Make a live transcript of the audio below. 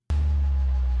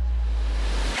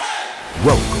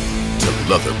Welcome to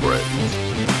Leatherbrains,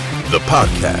 the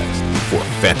podcast for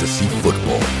fantasy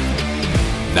football.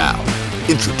 Now,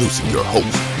 introducing your host,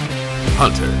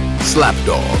 Hunter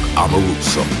Slapdog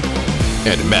Amaruso,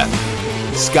 and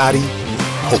Matthew Scotty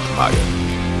Holtmeyer.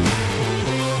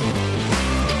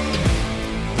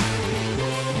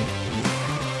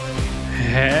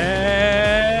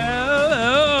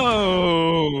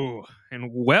 Hello,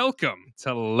 and welcome to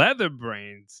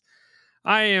Leatherbrains.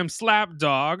 I am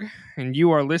Slapdog, and you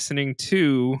are listening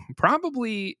to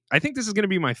I think this is going to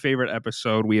be my favorite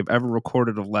episode we have ever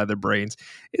recorded of Leatherbrains.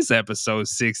 It's episode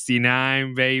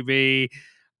 69, baby.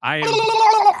 I am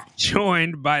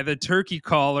joined by the turkey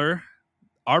caller,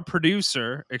 our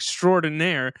producer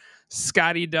extraordinaire,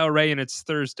 Scotty Del Rey, and it's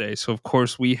Thursday. So, of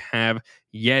course, we have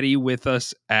Yeti with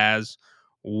us as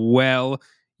well.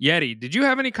 Yeti, did you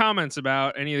have any comments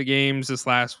about any of the games this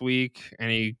last week?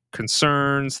 Any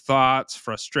concerns, thoughts,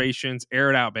 frustrations?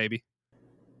 Air it out, baby.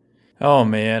 Oh,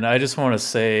 man. I just want to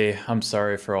say I'm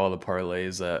sorry for all the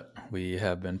parlays that we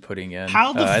have been putting in.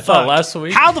 I thought last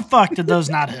week. How the fuck did those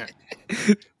not hit?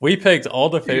 We picked all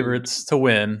the favorites to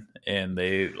win, and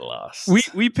they lost.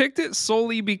 We picked it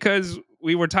solely because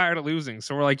we were tired of losing.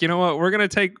 So we're like, you know what? We're gonna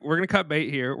cut bait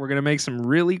here. We're gonna make some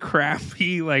really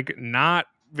crappy, like not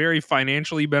very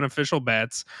financially beneficial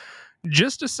bets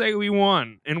just to say we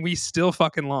won, and we still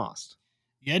fucking lost.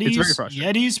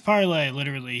 Yeti's parlay,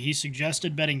 literally, he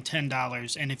suggested betting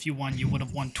 $10, and if you won, you would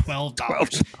have won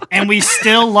 $12. And we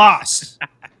still lost.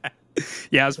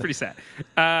 Yeah, it was pretty sad.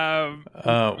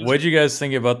 What did you guys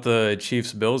think about the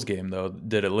Chiefs-Bills game, though?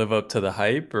 Did it live up to the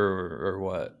hype, or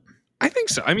what? I think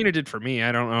so. I mean, it did for me.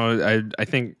 I don't know. I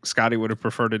think Scotty would have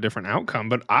preferred a different outcome,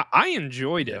 but I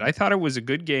enjoyed it. I thought it was a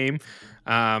good game.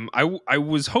 I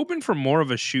was hoping for more of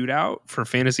a shootout for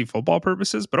fantasy football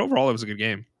purposes, but overall, it was a good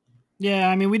game. Yeah,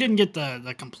 I mean, we didn't get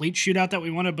the complete shootout that we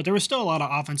wanted, but there was still a lot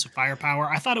of offensive firepower.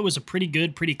 I thought it was a pretty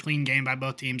good, pretty clean game by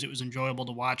both teams. It was enjoyable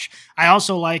to watch. I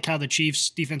also like how the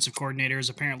Chiefs' defensive coordinator is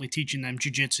apparently teaching them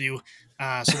jiu-jitsu,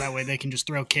 so that way they can just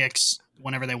throw kicks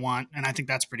whenever they want, and I think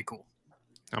that's pretty cool.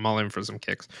 I'm all in for some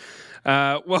kicks.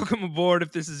 Welcome aboard.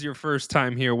 If this is your first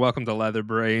time here, welcome to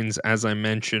Leatherbrains. As I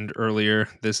mentioned earlier,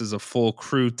 this is a full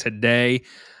crew today.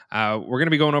 We're going to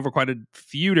be going over quite a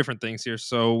few different things here.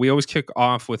 So we always kick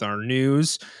off with our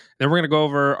news. Then we're going to go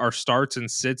over our starts and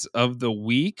sits of the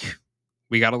week.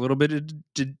 We got a little bit of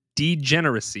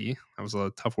degeneracy. That was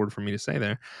a tough word for me to say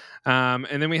there.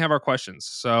 And then we have our questions.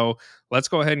 So let's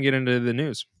go ahead and get into the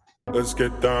news. Let's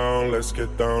get down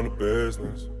to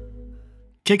business.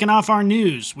 Kicking off our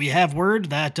news, we have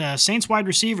word that Saints wide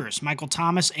receivers Michael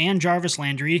Thomas and Jarvis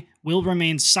Landry will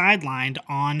remain sidelined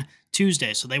on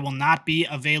Tuesday, so they will not be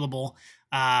available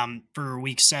for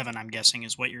Week 7. I'm guessing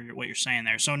is what you're saying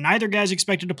there. So neither guy's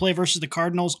expected to play versus the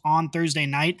Cardinals on Thursday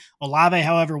night. Olave,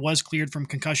 however, was cleared from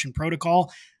concussion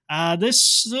protocol.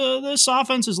 This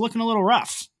offense is looking a little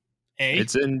rough.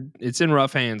 It's in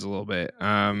rough hands a little bit.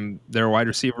 Their wide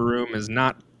receiver room is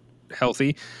not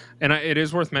healthy. And it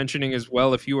is worth mentioning as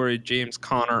well, if you are a James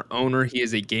Conner owner, he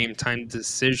is a game time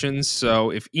decision.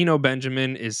 So if Eno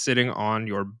Benjamin is sitting on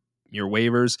your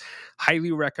waivers,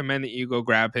 highly recommend that you go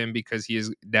grab him because he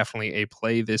is definitely a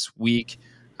play this week.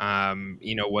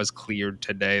 Eno was cleared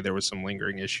today. There was some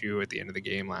lingering issue at the end of the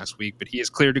game last week, but he is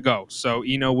cleared to go. So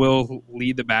Eno will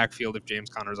lead the backfield if James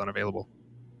Conner is unavailable.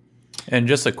 And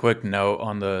just a quick note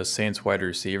on the Saints wide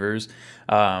receivers.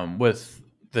 With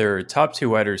their top two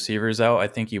wide receivers out, I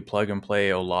think you plug and play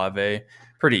Olave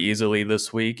pretty easily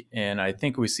this week, and I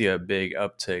think we see a big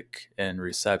uptick in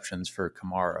receptions for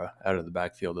Kamara out of the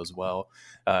backfield as well,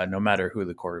 no matter who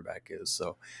the quarterback is.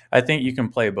 So I think you can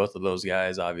play both of those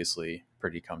guys, obviously,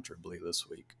 pretty comfortably this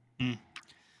week.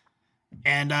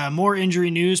 And more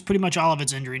injury news, pretty much all of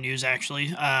it's injury news, actually.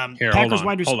 Here, Packers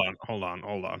hold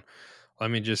on.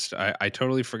 Let me just, I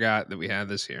totally forgot that we had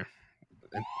this here.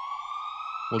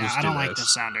 I don't like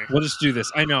this sounder. We'll just do this.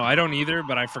 I know, I don't either,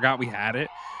 but I forgot we had it.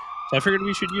 So I figured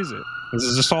we should use it. This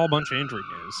is just all a bunch of injury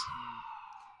news.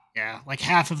 Yeah, like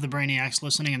half of the brainiacs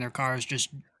listening in their cars just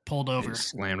pulled over. They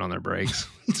slammed on their brakes,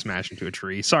 smashed into a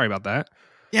tree. Sorry about that.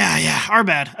 Yeah, our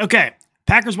bad. Okay.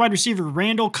 Packers wide receiver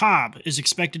Randall Cobb is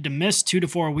expected to miss 2 to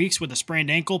 4 weeks with a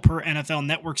sprained ankle per NFL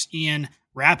Network's Ian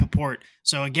Rappaport.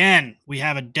 So again, we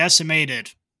have a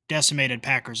decimated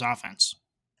Packers offense.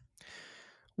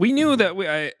 We knew that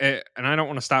and I don't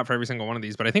want to stop for every single one of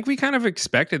these, but I think we kind of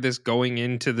expected this going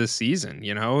into the season.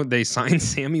 You know, they signed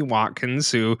Sammy Watkins,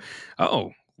 who,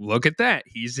 look at that,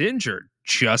 he's injured,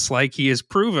 just like he has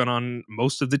proven on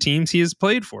most of the teams he has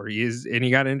played for. And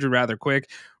he got injured rather quick.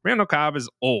 Randall Cobb is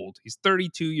old. He's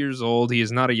 32 years old. He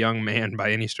is not a young man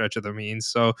by any stretch of the means.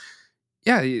 So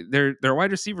their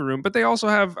wide receiver room, but they also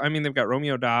have, I mean, they've got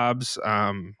Romeo Doubs.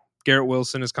 Garrett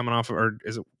Wilson is coming off, or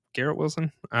is it Garrett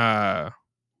Wilson?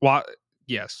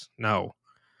 Yes, no.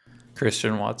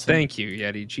 Christian Watson. Thank you,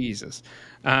 Yeti. Jesus.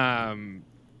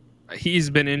 He's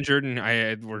been injured,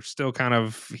 and we're still kind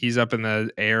of, he's up in the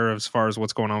air as far as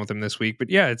what's going on with him this week. But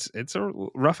yeah, it's a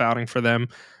rough outing for them.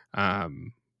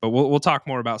 But we'll talk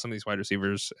more about some of these wide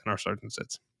receivers in our starts and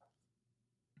sits.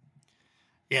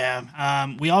 Yeah.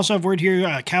 We also have word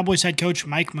here. Cowboys head coach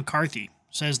Mike McCarthy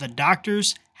says that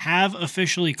doctors have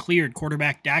officially cleared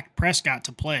quarterback Dak Prescott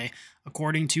to play,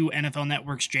 according to NFL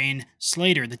Network's Jane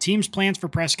Slater. The team's plans for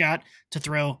Prescott to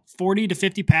throw 40 to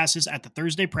 50 passes at the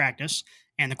Thursday practice,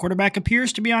 and the quarterback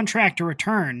appears to be on track to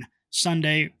return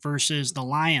Sunday versus the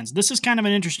Lions. This is kind of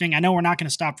an interesting, I know we're not going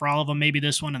to stop for all of them, maybe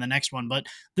this one and the next one, but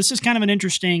this is kind of an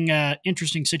interesting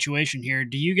situation here.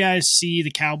 Do you guys see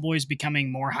the Cowboys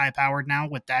becoming more high-powered now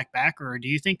with Dak back, or do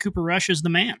you think Cooper Rush is the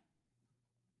man?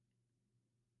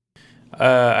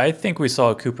 I think we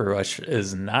saw Cooper Rush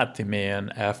is not the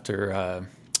man after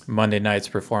Monday night's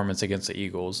performance against the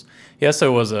Eagles. Yes, it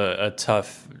was a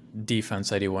tough defense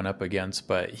that he went up against,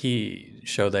 but he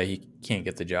showed that he can't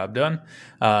get the job done.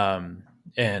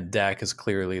 And Dak is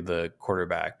clearly the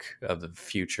quarterback of the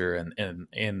future and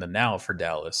in the now for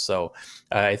Dallas. So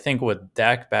I think with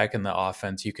Dak back in the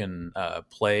offense, you can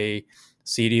play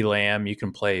CeeDee Lamb, you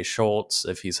can play Schultz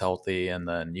if he's healthy, and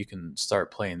then you can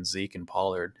start playing Zeke and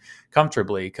Pollard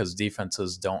comfortably because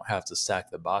defenses don't have to stack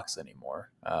the box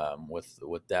anymore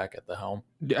with Dak at the helm.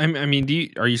 I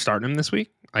mean, are you starting him this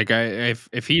week? Like,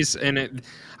 if he's in it,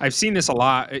 I've seen this a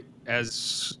lot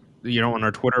as you know on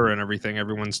our Twitter and everything.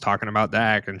 Everyone's talking about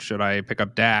Dak and should I pick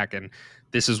up Dak? And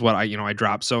this is what I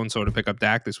dropped so and so to pick up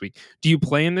Dak this week. Do you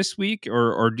play him this week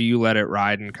or do you let it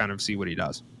ride and kind of see what he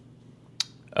does?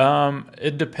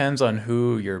 It depends on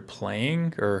who you're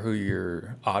playing or who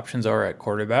your options are at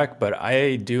quarterback, but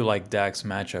I do like Dak's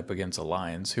matchup against the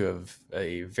Lions, who have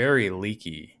a very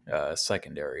leaky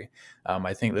secondary.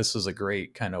 I think this is a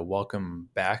great kind of welcome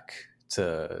back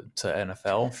to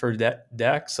NFL for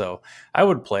Dak, so I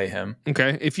would play him.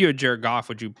 Okay, if you had Jared Goff,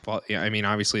 would you? I mean,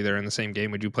 obviously they're in the same game.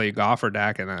 Would you play Goff or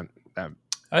Dak in that?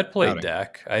 I'd play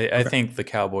Dak. I think the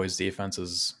Cowboys' defense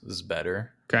is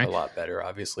better. Okay, a lot better,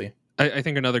 obviously. I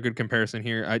think another good comparison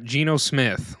here, Geno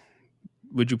Smith.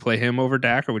 Would you play him over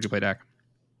Dak, or would you play Dak?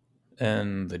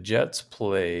 And the Jets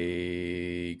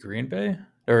play Green Bay,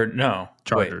 or no,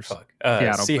 Chargers. Wait, fuck.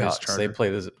 Seahawks. They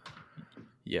play this.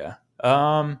 Yeah.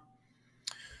 Oh,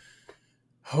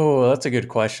 that's a good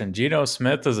question. Geno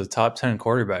Smith is a top 10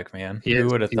 quarterback, man. Who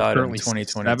would have thought in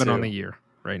 2022? 7 on the year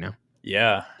right now.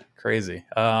 Yeah, crazy.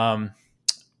 I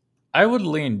would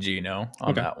lean Geno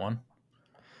on that one.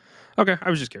 Okay, I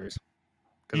was just curious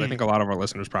because I think a lot of our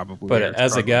listeners probably. But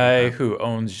as a guy who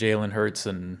owns Jalen Hurts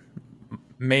in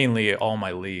mainly all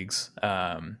my leagues,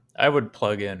 I would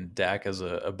plug in Dak as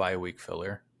a bye week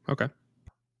filler. Okay.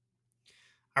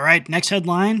 All right, next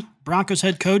headline. Broncos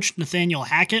head coach Nathaniel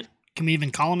Hackett. Can we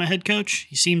even call him a head coach?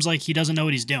 He seems like he doesn't know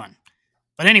what he's doing.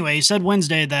 But anyway, he said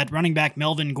Wednesday that running back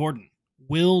Melvin Gordon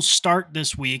will start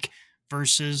this week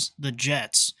versus the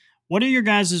Jets. What are your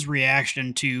guys'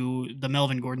 reaction to the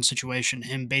Melvin Gordon situation,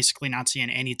 him basically not seeing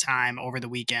any time over the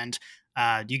weekend?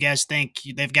 Do you guys think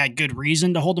they've got good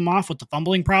reason to hold him off with the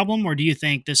fumbling problem, or do you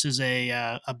think this is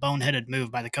a boneheaded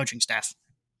move by the coaching staff?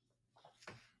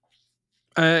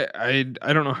 I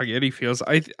don't know how Yeti feels.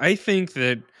 I think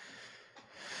that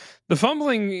the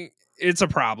fumbling, it's a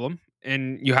problem,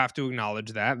 and you have to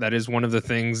acknowledge that. That is one of the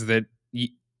things that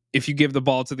if you give the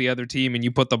ball to the other team and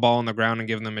you put the ball on the ground and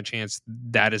give them a chance,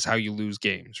 that is how you lose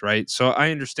games, right? So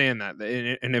I understand that.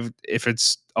 And if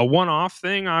it's a one-off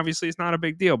thing, obviously it's not a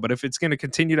big deal. But if it's going to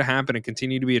continue to happen and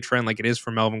continue to be a trend like it is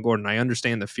for Melvin Gordon, I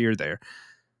understand the fear there.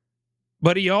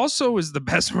 But he also is the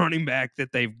best running back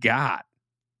that they've got,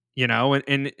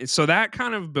 and so that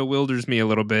kind of bewilders me a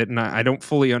little bit, and I don't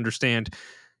fully understand.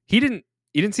 He didn't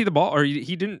see the ball, or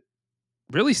he didn't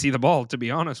really see the ball, to be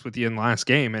honest with you, in last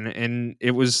game, and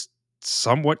it was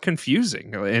somewhat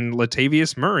confusing. And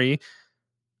Latavius Murray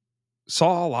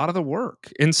saw a lot of the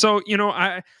work, and so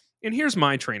and here's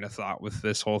my train of thought with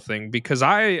this whole thing, because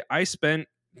I spent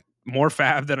more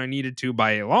fab than I needed to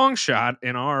by a long shot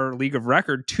in our league of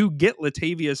record to get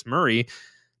Latavius Murray,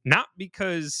 not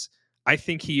because I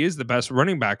think he is the best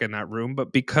running back in that room,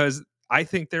 but because I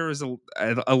think there is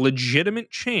a legitimate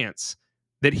chance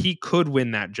that he could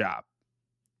win that job.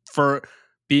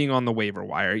 being on the waiver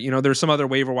wire. There's some other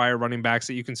waiver wire running backs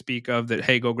that you can speak of that,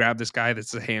 hey, go grab this guy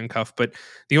that's a handcuff. But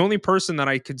the only person that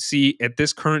I could see at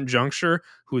this current juncture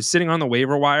who is sitting on the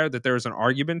waiver wire that there is an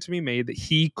argument to be made that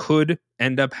he could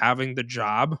end up having the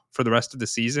job for the rest of the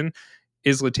season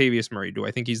is Latavius Murray. Do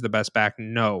I think he's the best back?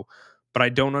 No. But I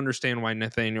don't understand why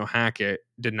Nathaniel Hackett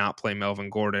did not play Melvin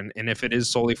Gordon. And if it is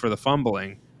solely for the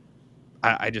fumbling,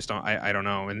 I just don't. I don't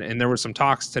know. And there were some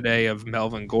talks today of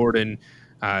Melvin Gordon.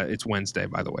 It's Wednesday,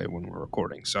 by the way, when we're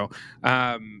recording. So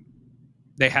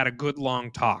they had a good long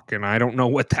talk, and I don't know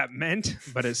what that meant,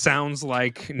 but it sounds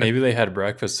like maybe they had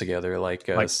breakfast together, like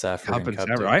Stafford and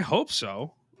Cup. I hope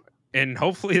so, and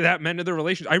hopefully that meant to the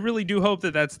relationship. I really do hope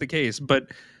that that's the case,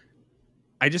 but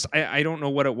I don't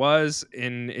know what it was,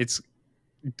 and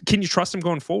can you trust him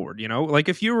going forward? Like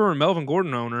if you were a Melvin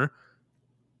Gordon owner,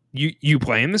 you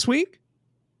play him this week?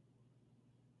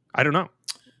 I don't know,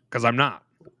 because I'm not.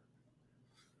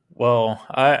 Well,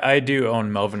 I do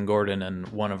own Melvin Gordon in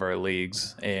one of our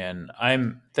leagues, and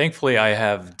thankfully I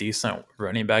have decent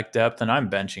running back depth, and I'm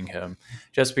benching him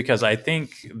just because I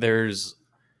think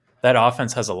that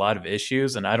offense has a lot of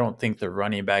issues, and I don't think the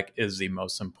running back is the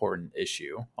most important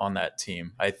issue on that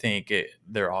team. I think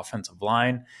their offensive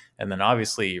line, and then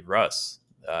obviously Russ,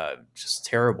 just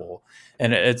terrible.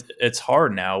 And it's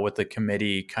hard now with the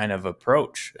committee kind of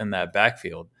approach in that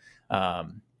backfield.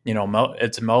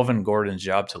 It's Melvin Gordon's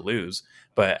job to lose,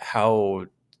 but how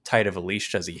tight of a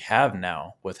leash does he have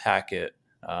now with Hackett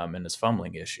and his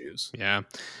fumbling issues? Yeah.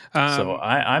 So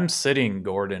I'm sitting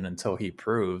Gordon until he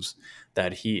proves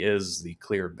that he is the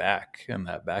clear back in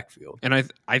that backfield. And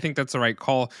I think that's the right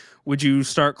call. Would you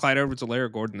start Clyde Edwards-Helaire or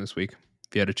Gordon this week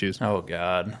if you had to choose? Oh,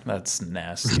 God, that's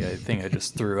nasty. I think I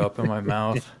just threw up in my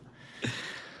mouth.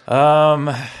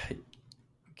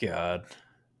 God.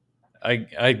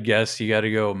 I guess you got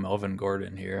to go Melvin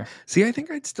Gordon here. See, I think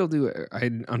I'd still do.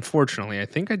 Unfortunately, I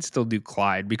think I'd still do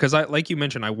Clyde because like you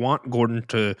mentioned, I want Gordon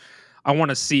to. I want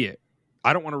to see it.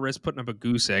 I don't want to risk putting up a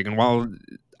goose egg. And while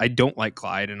I don't like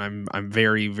Clyde, and I'm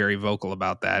very, very vocal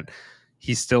about that,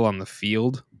 he's still on the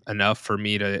field enough for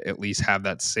me to at least have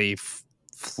that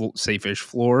safe-ish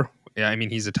floor. Yeah, I mean,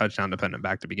 he's a touchdown-dependent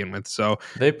back to begin with. So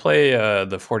they play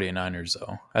the 49ers,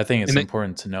 though. I think it's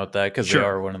important to note that because they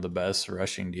are one of the best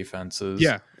rushing defenses.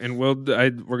 Yeah, and we're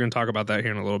going to talk about that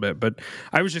here in a little bit. But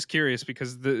I was just curious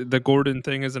because the Gordon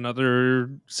thing is another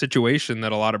situation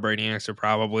that a lot of Brainiacs are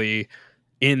probably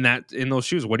in those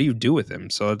shoes. What do you do with him?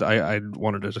 So I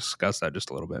wanted to discuss that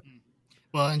just a little bit.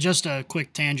 Well, and just a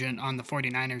quick tangent on the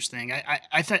 49ers thing.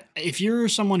 I thought if you're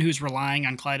someone who's relying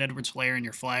on Clyde Edwards-Helaire in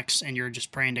your flex and you're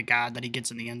just praying to God that he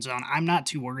gets in the end zone, I'm not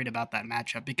too worried about that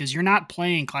matchup because you're not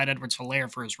playing Clyde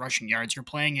Edwards-Helaire for his rushing yards. You're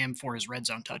playing him for his red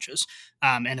zone touches.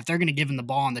 And if they're going to give him the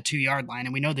ball on the 2-yard line,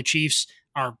 and we know the Chiefs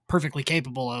are perfectly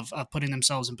capable of putting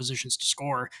themselves in positions to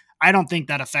score, I don't think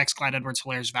that affects Clyde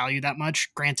Edwards-Helaire's value that much.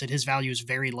 Granted, his value is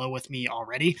very low with me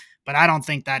already, but I don't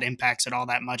think that impacts it all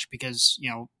that much because,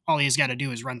 all he's got to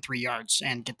do is run 3 yards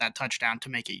and get that touchdown to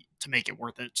make it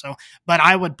worth it. So, but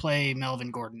I would play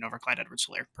Melvin Gordon over Clyde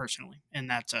Edwards-Helaire personally in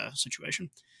that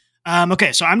situation.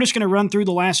 Okay, so I'm just going to run through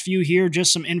the last few here,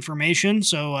 just some information.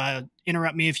 So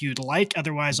interrupt me if you'd like.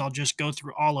 Otherwise, I'll just go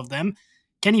through all of them.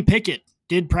 Kenny Pickett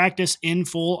did practice in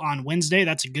full on Wednesday.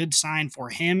 That's a good sign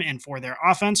for him and for their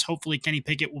offense. Hopefully, Kenny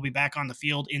Pickett will be back on the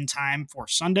field in time for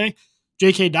Sunday.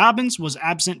 J.K. Dobbins was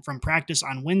absent from practice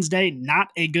on Wednesday. Not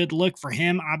a good look for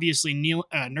him. Obviously,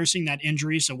 nursing that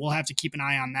injury, so we'll have to keep an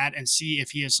eye on that and see if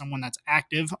he is someone that's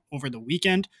active over the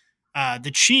weekend.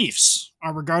 The Chiefs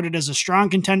are regarded as a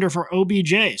strong contender for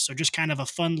OBJ, so just kind of a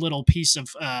fun little piece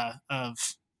of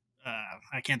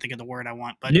I can't think of the word I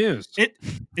want, but news.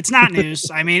 It's not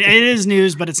news. I mean, it is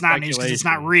news, but it's not news because it's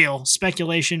not real.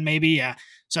 Speculation, maybe, yeah.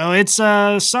 So it's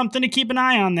something to keep an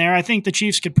eye on there. I think the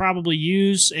Chiefs could probably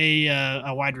use a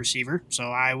wide receiver, so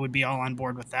I would be all on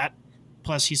board with that.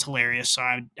 Plus, he's hilarious, so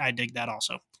I dig that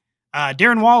also.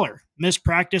 Darren Waller missed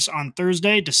practice on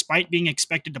Thursday despite being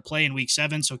expected to play in Week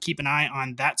 7, so keep an eye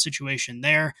on that situation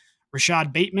there.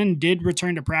 Rashad Bateman did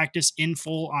return to practice in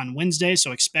full on Wednesday,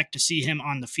 so expect to see him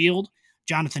on the field.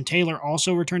 Jonathan Taylor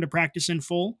also returned to practice in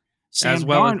full. As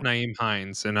well as Nyheim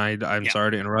Hines. And I'm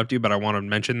sorry to interrupt you, but I want to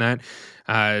mention that.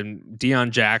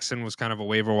 Deion Jackson was kind of a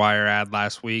waiver wire ad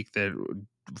last week that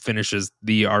finishes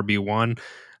the RB1.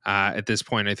 At this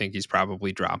point, I think he's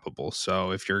probably droppable.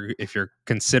 So if you're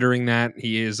considering that,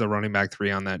 he is a running back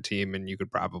 3 on that team, and you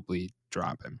could probably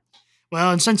drop him.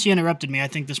 Well, and since you interrupted me, I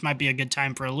think this might be a good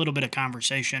time for a little bit of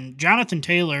conversation. Jonathan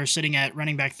Taylor sitting at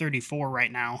running back 34 right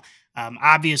now.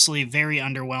 Obviously very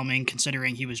underwhelming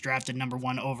considering he was drafted number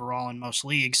 1 overall in most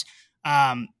leagues.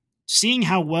 Seeing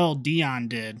how well Deion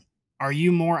did, Are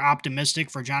you more optimistic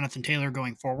for Jonathan Taylor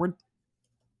going forward?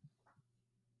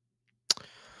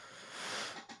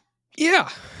 Yeah,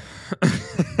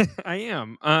 I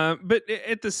am. But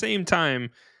at the same time,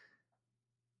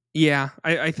 yeah,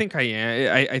 I think I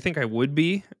am. I think I would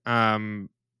be.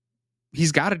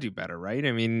 He's got to do better, right?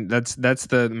 I mean, that's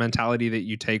the mentality that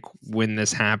you take when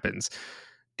this happens.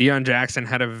 Deion Jackson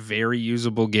had a very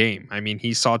usable game. I mean,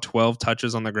 he saw 12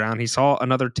 touches on the ground. He saw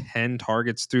another 10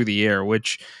 targets through the air,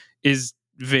 which is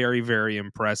very, very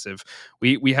impressive.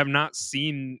 We've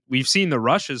seen the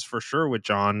rushes for sure with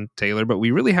John Taylor, but we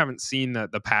really haven't seen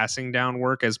the passing down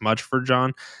work as much for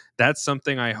John. That's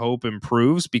something I hope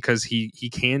improves because he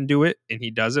can do it and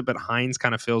he does it, but Hines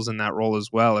kind of fills in that role as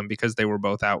well. And because they were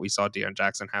both out, we saw Deion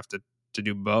Jackson have to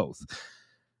do both.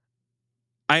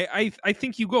 I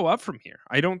think you go up from here.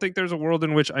 I don't think there's a world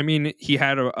in which, I mean, he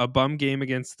had a bum game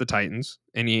against the Titans,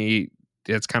 and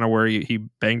that's kind of where he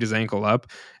banged his ankle up,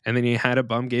 and then he had a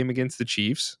bum game against the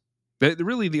Chiefs.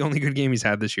 Really, the only good game he's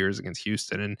had this year is against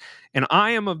Houston, and I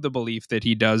am of the belief that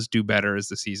he does do better as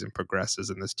the season progresses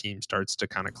and this team starts to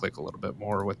kind of click a little bit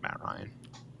more with Matt Ryan.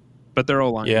 But they're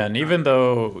all Yeah, and even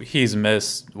though he's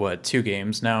missed 2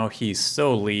 games now, he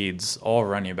still leads all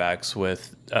running backs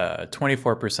with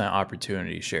 24%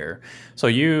 opportunity share. So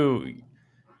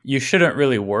you shouldn't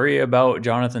really worry about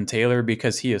Jonathan Taylor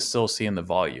because he is still seeing the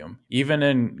volume. Even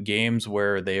in games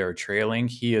where they are trailing,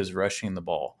 he is rushing the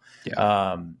ball.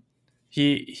 Yeah.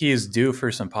 He is due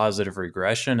for some positive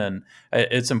regression, and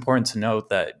it's important to note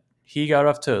that he got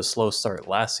off to a slow start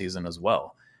last season as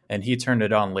well, and he turned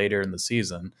it on later in the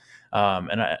season.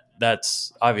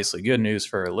 That's obviously good news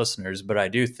for our listeners, but I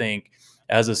do think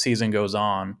as the season goes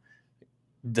on,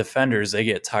 defenders, they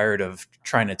get tired of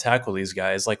trying to tackle these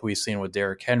guys like we've seen with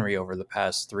Derrick Henry over the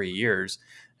past 3 years.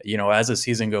 As the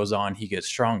season goes on, he gets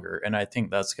stronger. And I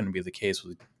think that's going to be the case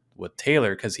with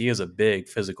Taylor because he is a big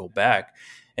physical back.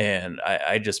 And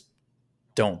I just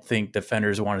don't think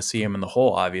defenders want to see him in the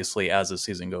hole, obviously, as the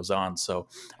season goes on. So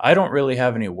I don't really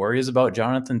have any worries about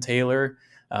Jonathan Taylor.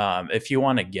 If you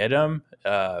want to get him,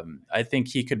 I think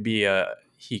he could be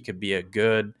a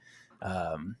good.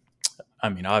 I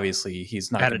mean, obviously,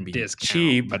 he's not going to be discount,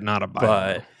 cheap, but not a buy.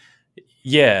 But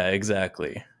yeah,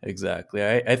 exactly.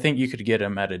 I think you could get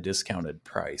him at a discounted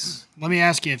price. Let me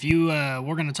ask you if you.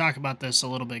 We're going to talk about this a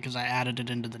little bit because I added it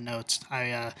into the notes.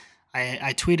 I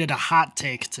tweeted a hot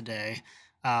take today.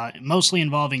 Mostly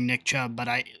involving Nick Chubb, but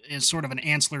it's sort of an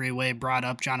ancillary way brought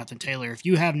up Jonathan Taylor. If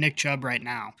you have Nick Chubb right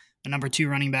now, the number 2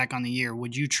 running back on the year,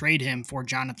 would you trade him for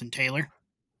Jonathan Taylor?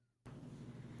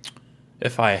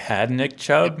 If I had Nick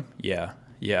Chubb, yeah,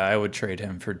 I would trade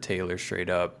him for Taylor straight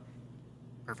up.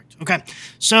 Perfect. Okay,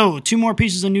 so 2 more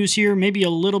pieces of news here. Maybe a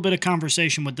little bit of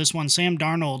conversation with this one. Sam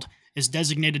Darnold is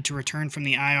designated to return from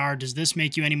the IR. Does this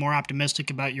make you any more optimistic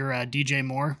about your DJ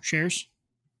Moore shares?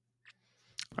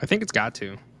 I think it's got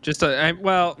to.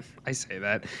 I say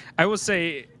that. I will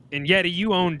say, and Yeti,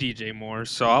 you own DJ Moore,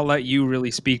 so I'll let you really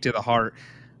speak to the heart.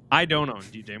 I don't own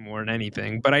DJ Moore in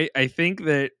anything, but I think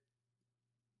that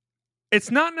it's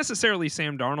not necessarily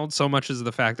Sam Darnold so much as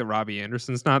the fact that Robbie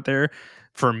Anderson's not there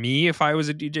for me if I was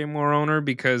a DJ Moore owner,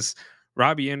 because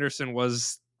Robbie Anderson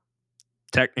was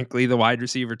technically the wide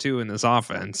receiver too in this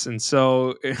offense. And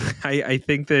so I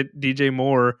think that DJ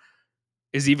Moore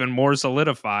is even more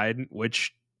solidified,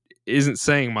 which isn't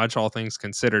saying much, all things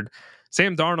considered.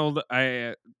 Sam Darnold,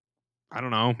 I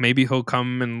don't know, maybe he'll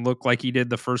come and look like he did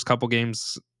the first couple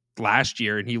games last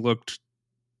year and he looked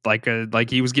like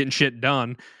he was getting shit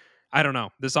done. I don't know.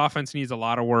 This offense needs a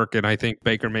lot of work, and I think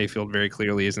Baker Mayfield very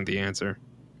clearly isn't the answer.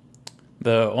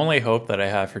 The only hope that I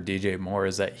have for DJ Moore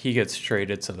is that he gets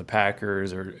traded to the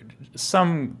Packers or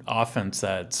some offense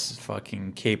that's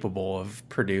fucking capable of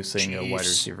producing a wide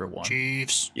receiver 1.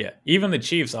 Chiefs. Yeah, even the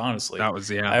Chiefs, honestly. I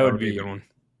would be a good one.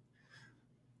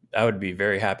 I would be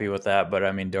very happy with that, but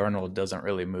I mean, Darnold doesn't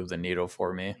really move the needle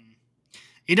for me.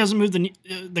 He doesn't move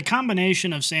the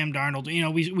combination of Sam Darnold.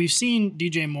 We've seen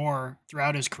DJ Moore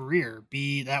throughout his career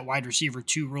be that wide receiver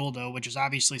 2 role, though, which is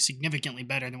obviously significantly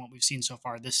better than what we've seen so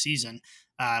far this season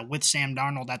with Sam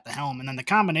Darnold at the helm. And then the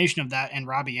combination of that and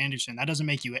Robbie Anderson, that doesn't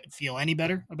make you feel any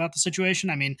better about the situation.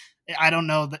 I mean, I don't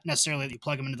know that necessarily that you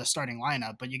plug him into the starting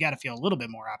lineup, but you got to feel a little bit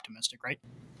more optimistic, right?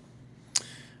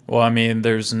 Well, I mean,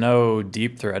 there's no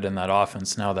deep threat in that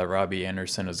offense now that Robbie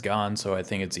Anderson is gone, so I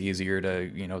think it's easier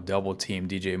to, double team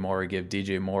DJ Moore, give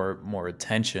DJ Moore more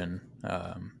attention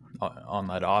on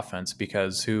that offense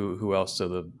because who else do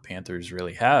the Panthers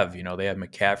really have? They have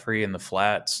McCaffrey in the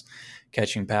flats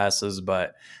catching passes,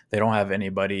 but they don't have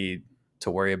anybody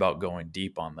to worry about going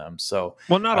deep on them. So,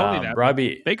 well, not only that,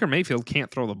 Robbie Baker Mayfield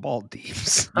can't throw the ball deep.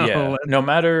 So yeah, no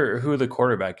matter who the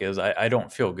quarterback is, I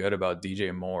don't feel good about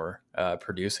DJ Moore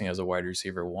producing as a wide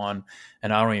receiver 1,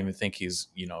 and I don't even think he's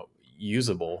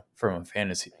usable from a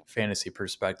fantasy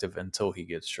perspective until he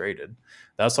gets traded.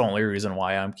 That's the only reason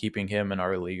why I'm keeping him in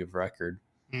our league of record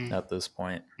at this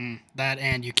point. That,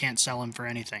 and you can't sell him for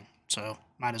anything, so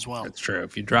might as well. That's true.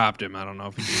 If you dropped him, I don't know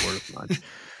if he'd be worth much.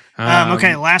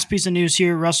 Okay, last piece of news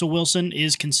here. Russell Wilson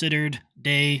is considered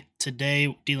day to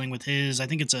day dealing with his, I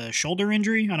think it's a shoulder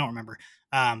injury. I don't remember.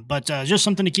 But just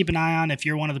something to keep an eye on if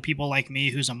you're one of the people like me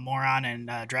who's a moron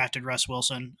and drafted Russ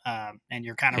Wilson and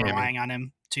you're kind of relying on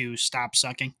him to stop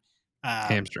sucking.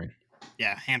 Hamstring.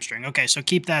 Yeah, hamstring. Okay, so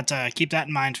keep that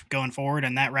in mind going forward,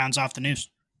 and that rounds off the news.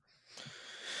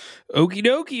 Okie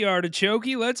dokie, artichoke.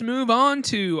 Let's move on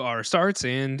to our starts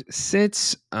and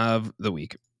sits of the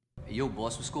week. Hey, yo,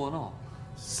 boss, what's going on?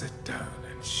 Sit down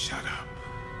and shut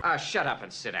up. Shut up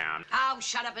and sit down. Oh,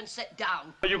 shut up and sit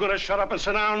down. Are you gonna shut up and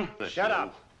sit down? Shut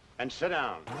up and sit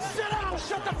down. Sit down,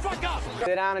 shut the fuck up!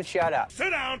 Sit down and shut up. Sit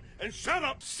down and shut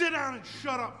up! Sit down and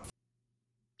shut up!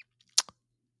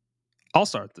 I'll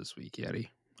start this week, Yeti.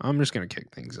 I'm just going to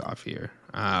kick things off here.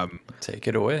 Take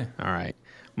it away. All right.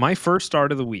 My first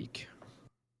start of the week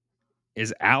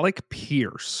is Alec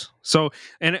Pierce. So,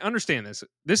 and understand this.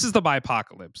 This is the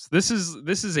bipocalypse. This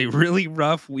is a really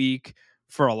rough week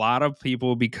for a lot of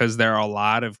people because there are a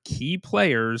lot of key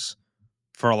players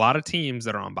for a lot of teams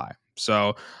that are on bye.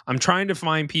 So I'm trying to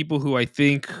find people who I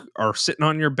think are sitting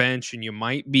on your bench and you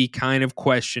might be kind of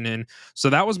questioning. So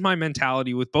that was my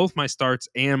mentality with both my starts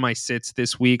and my sits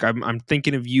this week. I'm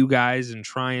thinking of you guys and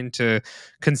trying to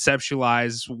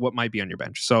conceptualize what might be on your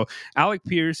bench. So Alec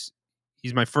Pierce,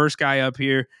 he's my first guy up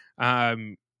here.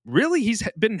 Really, he's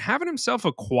been having himself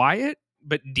a quiet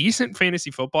but decent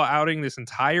fantasy football outing this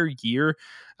entire year.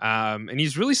 And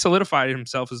he's really solidified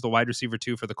himself as the wide receiver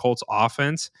 2 for the Colts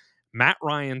offense. Matt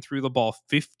Ryan threw the ball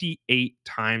 58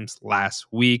 times last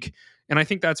week. And I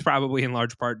think that's probably in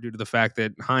large part due to the fact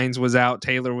that Hines was out,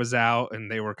 Taylor was out,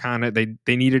 and they were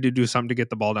they needed to do something to get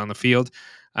the ball down the field.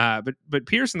 But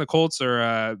Pierce and the Colts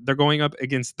are they're going up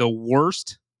against the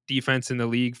worst defense in the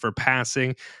league for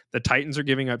passing. The Titans are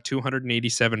giving up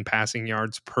 287 passing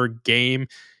yards per game.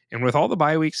 And with all the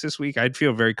bye weeks this week, I'd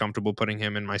feel very comfortable putting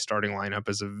him in my starting lineup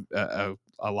as a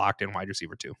locked-in wide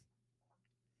receiver 2.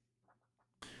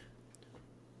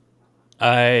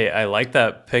 I like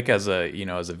that pick as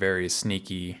a very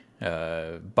sneaky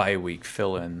bye week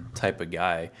fill-in type of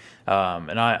guy,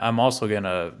 and I'm also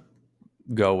gonna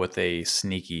go with a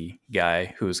sneaky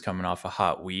guy who's coming off a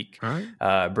hot week. All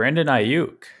right. Brandon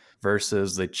Ayuk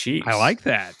versus the Chiefs. I like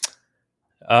that.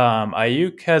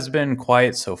 Ayuk has been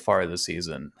quiet so far this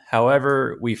season.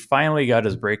 However, we finally got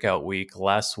his breakout week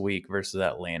last week versus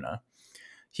Atlanta.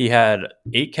 He had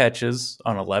 8 catches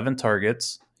on 11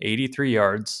 targets, 83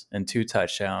 yards, and 2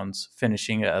 touchdowns,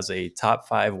 finishing as a top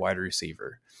 5 wide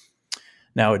receiver.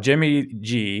 Now, Jimmy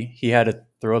G, he had to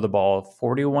throw the ball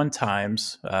 41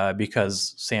 times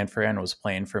because San Fran was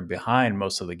playing from behind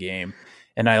most of the game.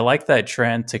 And I like that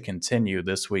trend to continue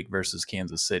this week versus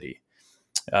Kansas City.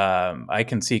 I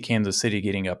can see Kansas City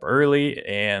getting up early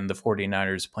and the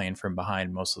 49ers playing from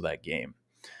behind most of that game.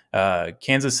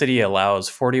 Kansas City allows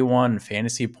 41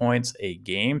 fantasy points a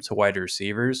game to wide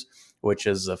receivers, which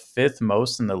is the 5th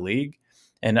most in the league.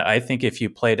 And I think if you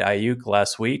played Ayuk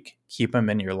last week, keep him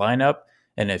in your lineup.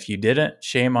 And if you didn't,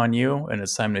 shame on you. And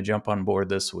it's time to jump on board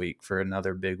this week for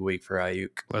another big week for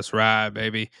Ayuk. Let's ride,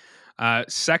 baby.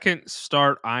 Second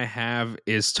start I have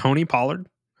is Tony Pollard.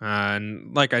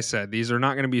 And like I said, these are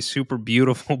not going to be super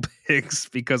beautiful picks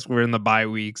because we're in the bye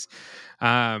weeks.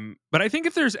 But I think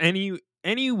if there's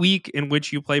any week in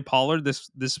which you play Pollard,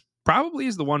 this probably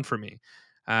is the one for me.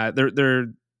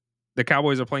 The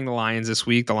Cowboys are playing the Lions this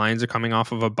week. The Lions are coming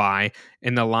off of a bye,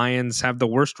 and the Lions have the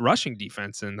worst rushing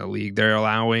defense in the league. They're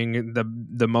allowing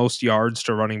the most yards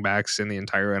to running backs in the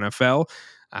entire NFL.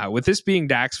 With this being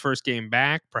Dak's first game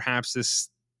back, perhaps this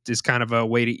is kind of a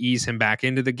way to ease him back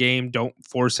into the game. Don't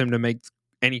force him to make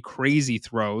any crazy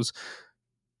throws.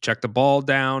 Check the ball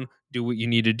down. Do what you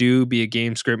need to do. Be a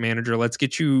game script manager. Let's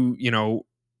get you,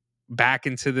 back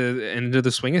into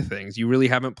the swing of things. You really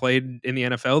haven't played in the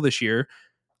NFL this year.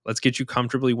 Let's get you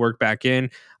comfortably worked back in.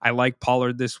 I like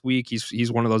Pollard this week.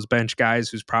 He's one of those bench guys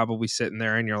who's probably sitting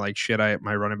there and you're like, shit,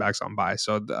 my running back's on bye.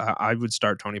 So I would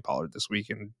start Tony Pollard this week,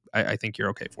 and I think you're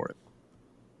okay for it.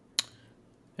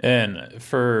 And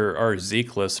for our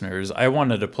Zeke listeners, I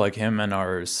wanted to plug him in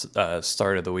our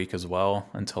start of the week as well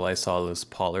until I saw this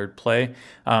Pollard play.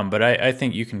 But I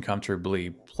think you can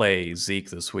comfortably play Zeke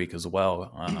this week as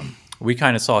well. we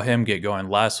kind of saw him get going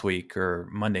last week or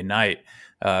Monday night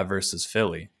versus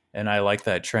Philly. And I like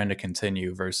that trend to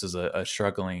continue versus a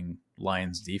struggling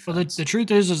Lions defense. Well, the truth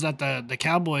is that the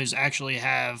Cowboys actually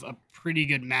have a pretty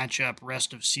good matchup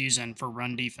rest of season for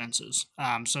run defenses.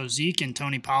 So Zeke and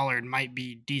Tony Pollard might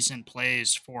be decent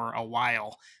plays for a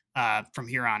while from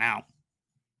here on out.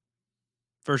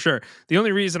 For sure. The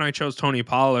only reason I chose Tony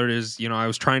Pollard is, I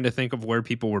was trying to think of where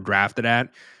people were drafted at.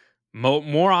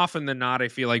 More often than not, I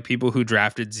feel like people who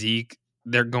drafted Zeke,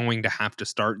 they're going to have to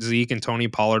start Zeke, and Tony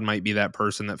Pollard might be that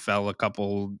person that fell a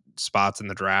couple spots in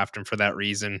the draft. And for that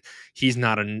reason, he's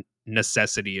not a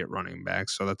necessity at running back.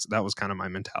 So that was kind of my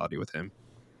mentality with him.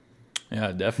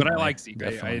 Yeah, definitely. But I like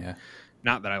Zeke.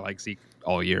 Not that I like Zeke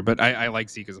all year, but I like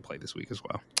Zeke as a play this week as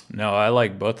well. No, I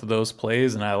like both of those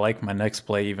plays, and I like my next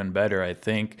play even better, I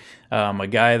think. A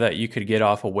guy that you could get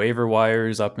off of waiver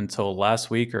wires up until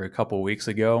last week or a couple weeks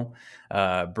ago,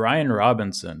 Brian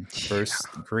Robinson versus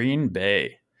Green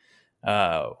Bay.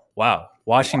 Wow.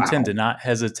 Washington did not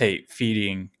hesitate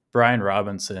feeding Brian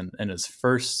Robinson in his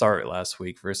first start last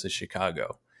week versus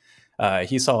Chicago.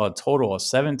 He saw a total of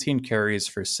 17 carries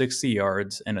for 60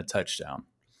 yards and a touchdown.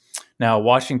 Now,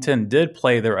 Washington did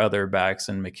play their other backs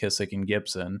in McKissick and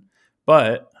Gibson,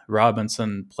 but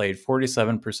Robinson played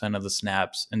 47% of the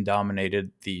snaps and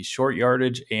dominated the short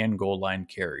yardage and goal line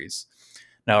carries.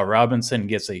 Now, Robinson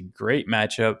gets a great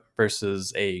matchup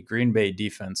versus a Green Bay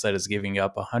defense that is giving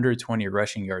up 120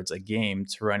 rushing yards a game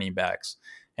to running backs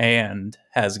and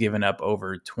has given up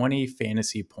over 20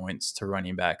 fantasy points to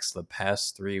running backs the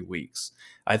past 3 weeks.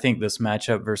 I think this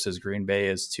matchup versus Green Bay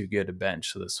is too good to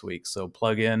bench this week. So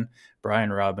plug in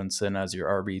Brian Robinson as your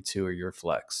RB2 or your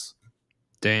flex.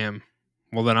 Damn.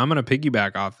 Well, then I'm going to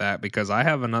piggyback off that because I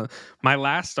have another. My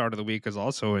last start of the week is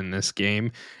also in this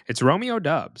game. It's Romeo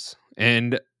Doubs,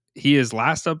 and he is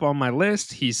last up on my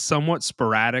list. He's somewhat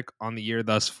sporadic on the year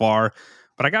thus far,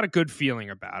 but I got a good feeling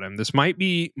about him. This might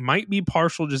be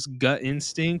partial just gut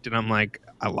instinct, and I'm like,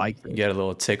 I like this. You get a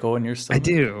little tickle in your stomach?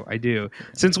 I do.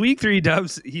 Since week 3,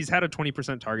 Doubs, he's had a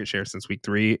 20% target share since week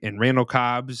 3, and Randall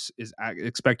Cobbs is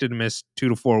expected to miss 2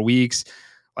 to 4 weeks.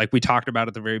 Like we talked about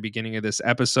at the very beginning of this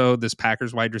episode, this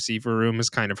Packers wide receiver room is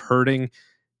kind of hurting,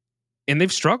 and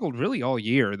they've struggled really all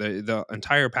year. The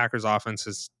entire Packers offense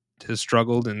has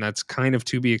struggled, and that's kind of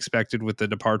to be expected with the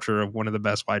departure of one of the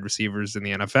best wide receivers in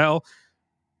the NFL.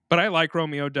 But I like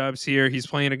Romeo Doubs here. He's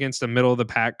playing against a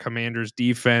middle-of-the-pack Commanders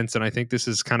defense, and I think this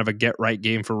is kind of a get-right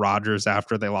game for Rodgers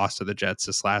after they lost to the Jets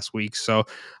this last week. So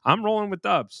I'm rolling with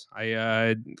Doubs.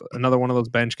 Another one of those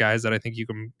bench guys that I think you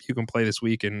can play this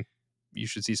week, and you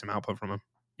should see some output from him.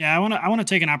 Yeah, I want to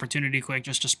take an opportunity quick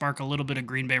just to spark a little bit of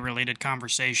Green Bay related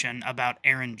conversation about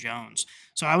Aaron Jones.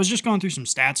 So I was just going through some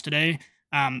stats today.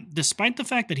 Despite the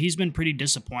fact that he's been pretty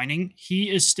disappointing, he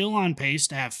is still on pace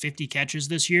to have 50 catches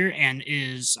this year and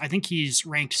I think he's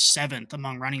ranked 7th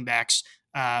among running backs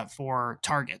for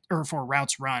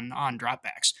routes run on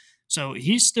dropbacks. So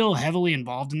he's still heavily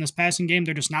involved in this passing game.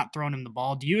 They're just not throwing him the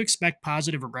ball. Do you expect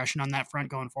positive regression on that front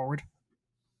going forward?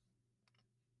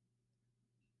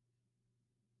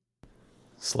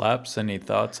 Slaps, any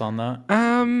thoughts on that?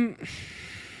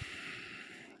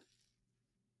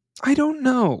 I don't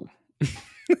know.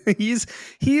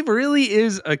 He really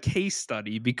is a case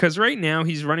study because right now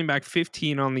he's running back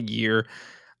 15 on the year.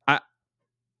 I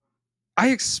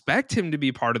expect him to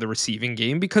be part of the receiving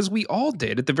game because we all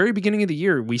did at the very beginning of the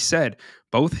year. We said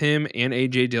both him and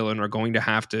AJ Dillon are going to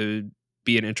have to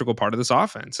be an integral part of this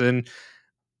offense. And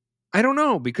I don't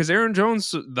know, because Aaron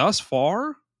Jones thus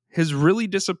far has really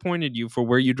disappointed you for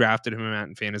where you drafted him at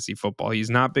in fantasy football. He's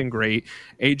not been great.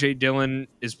 AJ Dillon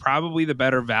is probably the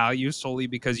better value solely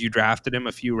because you drafted him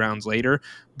a few rounds later,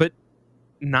 but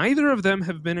neither of them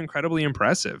have been incredibly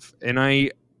impressive. And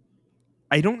I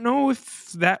don't know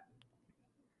if that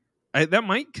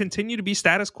might continue to be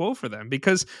status quo for them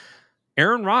because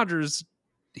Aaron Rodgers,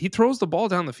 he throws the ball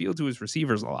down the field to his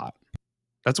receivers a lot.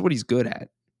 That's what he's good at.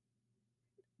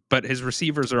 But his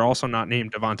receivers are also not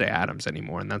named Devontae Adams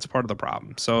anymore, and that's part of the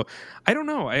problem. So I don't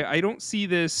know. I don't see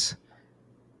this.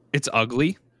 It's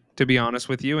ugly, to be honest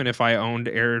with you. And if I owned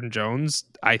Aaron Jones,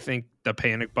 I think the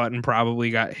panic button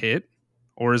probably got hit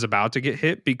or is about to get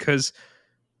hit because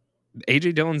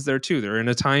AJ Dillon's there too. They're in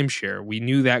a timeshare. We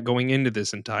knew that going into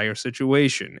this entire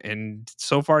situation. And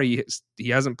so far, he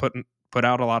hasn't put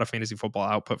out a lot of fantasy football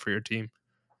output for your team.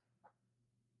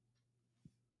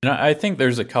 And I think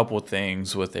there's a couple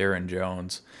things with Aaron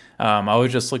Jones. I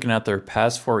was just looking at their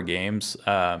past 4 games.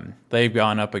 They've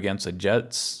gone up against a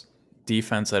Jets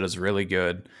defense that is really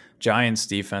good, Giants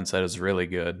defense that is really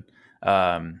good,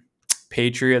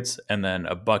 Patriots, and then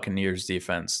a Buccaneers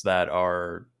defense that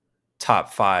are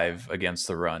top 5 against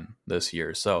the run this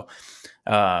year. So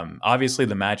obviously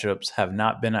the matchups have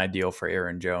not been ideal for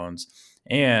Aaron Jones.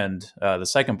 And the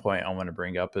second point I want to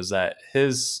bring up is that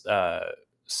his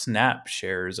snap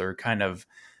shares are kind of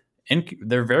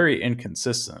they're very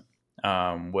inconsistent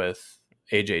with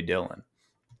AJ Dillon.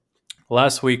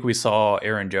 Last week we saw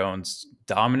Aaron Jones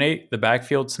dominate the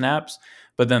backfield snaps,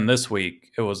 but then this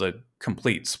week it was a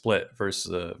complete split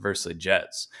versus the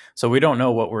Jets. So we don't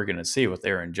know what we're going to see with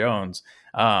Aaron Jones.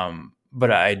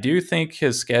 But I do think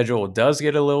his schedule does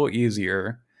get a little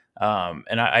easier.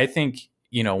 And I think,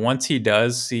 once he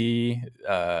does see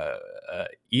a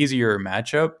easier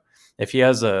matchup, if he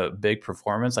has a big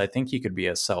performance, I think he could be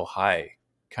a sell high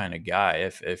kind of guy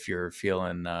if you're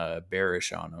feeling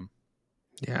bearish on him.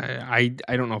 Yeah, I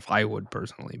don't know if I would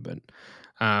personally, but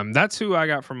that's who I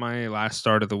got from my last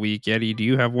start of the week. Eddie, do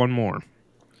you have one more?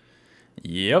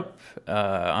 Yep.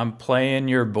 I'm playing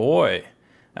your boy,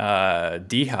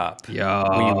 D-Hop. Yo.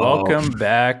 We welcome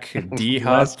back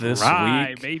D-Hop this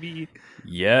week. Baby.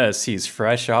 Yes, he's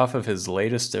fresh off of his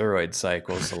latest steroid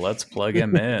cycle, so let's plug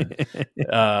him in.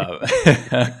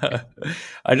 I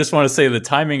just want to say the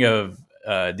timing of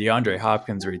DeAndre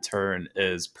Hopkins' return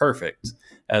is perfect,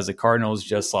 as the Cardinals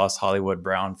just lost Hollywood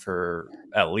Brown for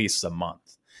at least a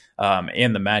month.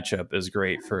 And the matchup is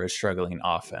great for a struggling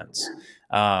offense.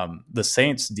 The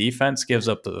Saints defense gives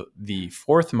up the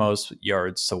fourth most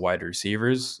yards to wide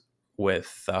receivers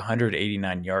with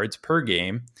 189 yards per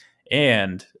game.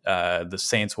 And the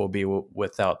Saints will be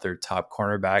without their top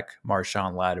cornerback,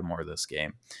 Marshawn Lattimore, this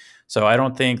game. So I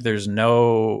don't think there's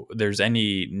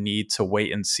any need to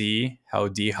wait and see how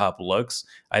D-Hop looks.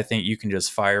 I think you can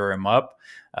just fire him up.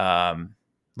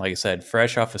 Like I said,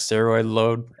 fresh off a steroid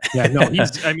load. Yeah, no,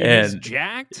 he's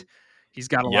jacked. He's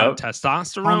got a lot of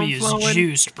testosterone flowing.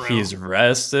 Juiced, bro. He's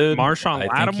rested. Marshawn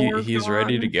Lattimore, I think he's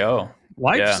ready to go.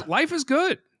 Life is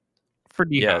good for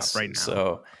D-Hop right now.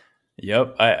 So,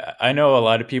 yep. I know a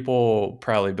lot of people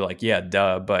probably be like, yeah,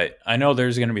 duh. But I know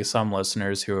there's going to be some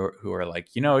listeners who are like,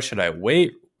 should I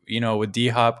wait, with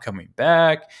D-Hop coming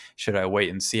back? Should I wait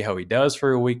and see how he does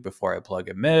for a week before I plug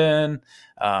him in?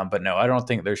 But no, I don't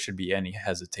think there should be any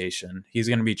hesitation. He's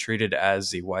going to be treated as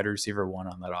the wide receiver one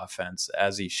on that offense,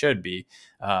 as he should be.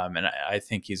 And I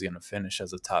think he's going to finish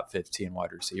as a top 15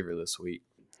 wide receiver this week.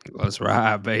 Let's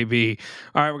ride, baby.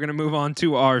 All right, we're going to move on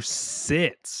to our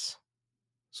sits.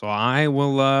 So I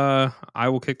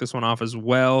will kick this one off as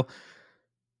well.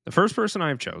 The first person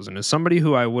I've chosen is somebody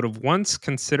who I would have once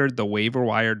considered the waiver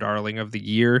wire darling of the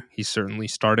year. He certainly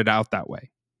started out that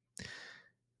way,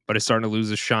 but is starting to lose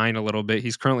his shine a little bit.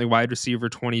 He's currently wide receiver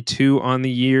 22 on the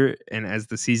year, and as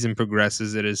the season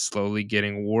progresses, it is slowly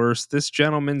getting worse. This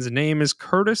gentleman's name is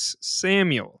Curtis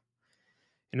Samuel.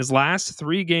 In his last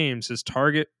 3 games, his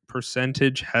target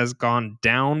percentage has gone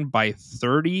down by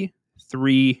 33%.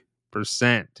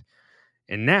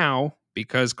 And now,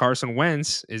 because Carson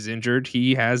Wentz is injured,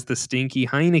 he has the stinky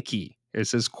Heineke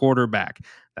as his quarterback.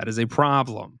 That is a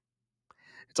problem.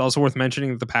 It's also worth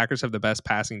mentioning that the Packers have the best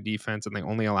passing defense, and they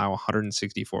only allow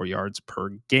 164 yards per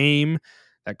game.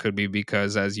 That could be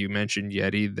because, as you mentioned,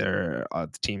 Yeti, the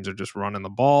teams are just running the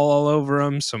ball all over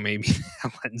them. So maybe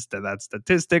that lends to that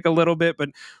statistic a little bit. But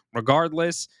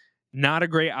regardless, not a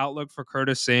great outlook for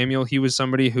Curtis Samuel. He was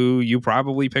somebody who you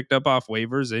probably picked up off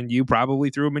waivers, and you probably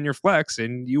threw him in your flex,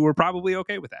 and you were probably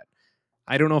okay with that.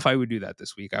 I don't know if I would do that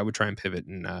this week. I would try and pivot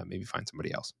and maybe find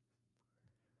somebody else.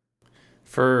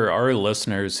 For our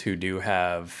listeners who do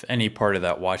have any part of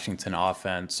that Washington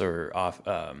offense or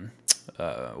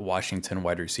Washington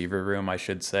wide receiver room, I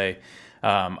should say,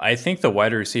 I think the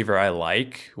wide receiver I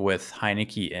like with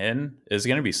Heineke in is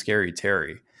going to be Scary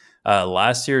Terry.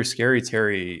 Last year, Scary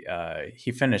Terry,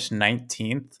 he finished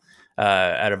 19th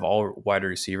out of all wide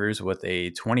receivers with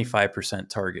a 25%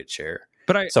 target share.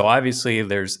 So obviously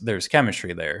there's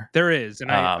chemistry there. There is,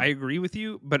 and I agree with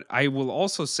you, but I will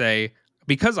also say,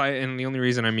 and the only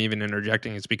reason I'm even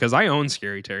interjecting is because I owned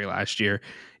Scary Terry last year.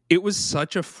 It was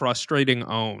such a frustrating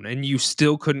own, and you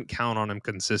still couldn't count on him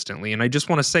consistently. And I just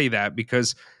want to say that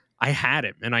because I had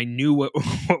him and I knew what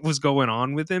was going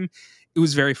on with him. It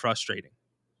was very frustrating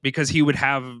because it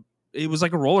was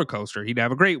like a roller coaster. He'd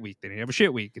have a great week, then he'd have a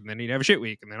shit week, and then he'd have a shit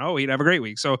week, and then, he'd have a great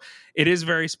week. So it is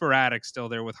very sporadic still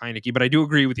there with Heineke, but I do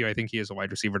agree with you. I think he is a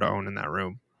wide receiver to own in that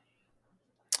room.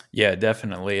 Yeah,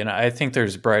 definitely. And I think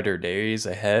there's brighter days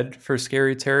ahead for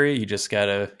Scary Terry. You just got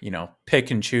to,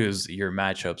 pick and choose your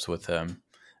matchups with him.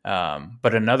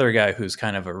 But another guy who's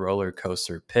kind of a roller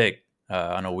coaster pick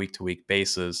on a week-to-week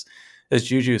basis is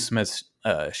Juju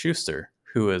Smith-Schuster,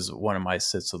 who is one of my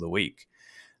sits of the week.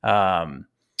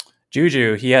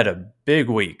 Juju, he had a big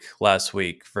week last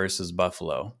week versus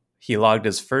Buffalo. he logged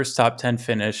his first top 10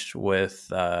 finish with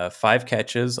 5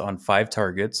 catches on 5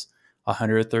 targets,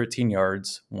 113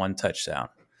 yards, 1 touchdown.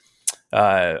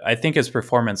 I think his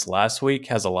performance last week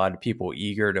has a lot of people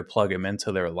eager to plug him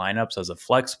into their lineups as a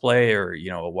flex play or,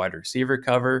 a wide receiver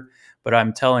cover. But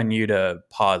I'm telling you to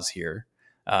pause here.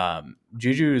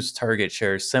 Juju's target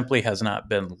share simply has not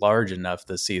been large enough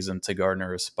this season to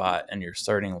garner a spot in your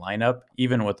starting lineup,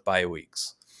 even with bye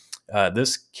weeks.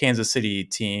 This Kansas City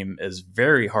team is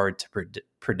very hard to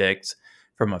predict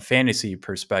from a fantasy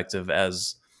perspective,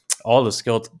 as all the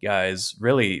skilled guys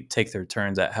really take their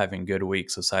turns at having good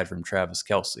weeks aside from Travis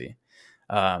Kelce.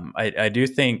 I do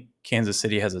think Kansas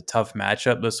City has a tough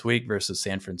matchup this week versus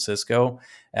San Francisco,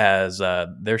 as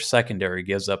their secondary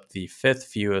gives up the 5th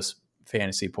fewest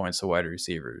fantasy points to wide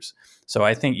receivers. So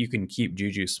I think you can keep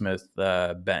Juju Smith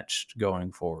benched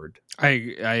going forward.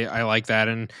 I like that.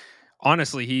 And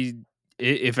honestly,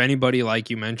 if anybody, like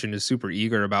you mentioned, is super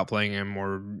eager about playing him,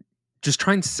 or just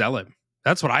try and sell him.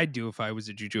 That's what I'd do if I was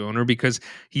a Juju owner, because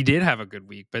he did have a good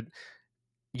week. But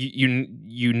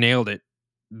you nailed it.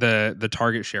 The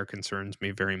target share concerns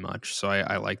me very much, so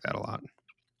I like that a lot.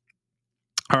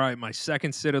 All right, my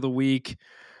second sit of the week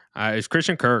is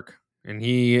Christian Kirk. And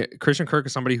Christian Kirk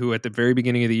is somebody who at the very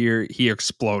beginning of the year, he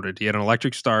exploded. He had an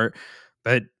electric start,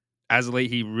 but as of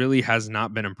late, he really has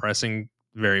not been impressing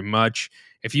very much.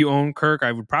 If you own Kirk,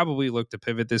 I would probably look to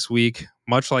pivot this week.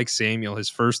 Much like Samuel, his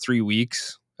first 3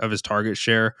 weeks of his target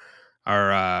share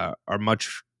are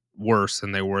much worse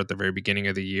than they were at the very beginning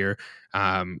of the year.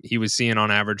 He was seeing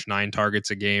on average 9 targets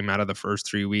a game out of the first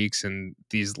 3 weeks, and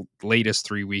these latest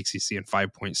 3 weeks he's seeing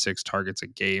 5.6 targets a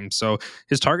game. So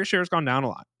his target share has gone down a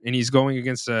lot, and he's going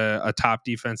against a top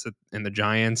defense in the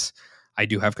Giants. I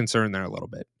do have concern there a little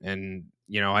bit, and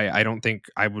I don't think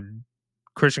I would.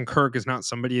 Christian Kirk is not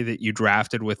somebody that you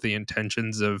drafted with the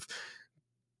intentions of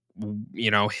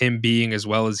him being as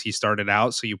well as he started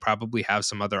out, so you probably have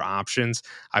some other options.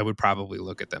 I would probably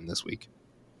look at them this week.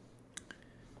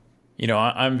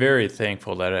 I'm very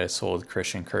thankful that I sold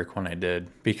Christian Kirk when I did,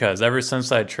 because ever since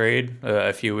that trade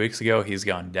a few weeks ago, he's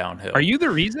gone downhill. Are you the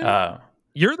reason?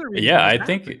 You're the reason. Yeah, I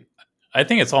think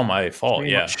it's all my fault.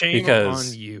 Shame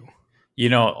because on you.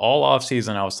 All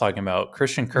offseason I was talking about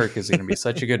Christian Kirk is going to be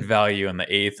such a good value in the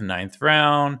 8th and 9th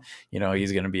round.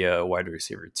 He's going to be a wide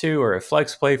receiver 2 or a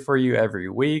flex play for you every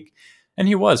week. And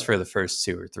he was for the first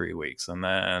 2 or 3 weeks. And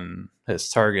then his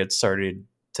targets started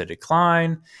to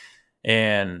decline.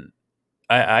 And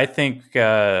I think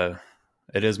it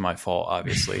is my fault,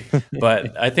 obviously.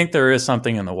 But I think there is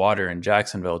something in the water in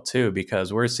Jacksonville too,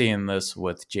 because we're seeing this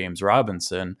with James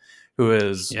Robinson, who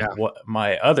is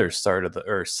my other sit of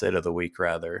the week,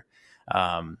 rather.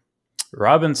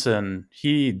 Robinson,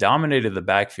 he dominated the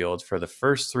backfield for the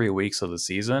first 3 weeks of the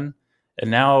season,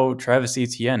 and now Travis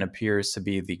Etienne appears to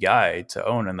be the guy to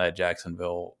own in that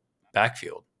Jacksonville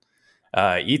backfield.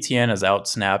 Etienne has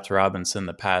outsnapped Robinson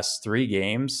the past 3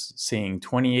 games, seeing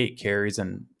 28 carries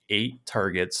and 8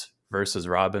 targets versus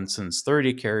Robinson's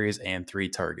 30 carries and 3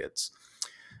 targets.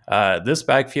 This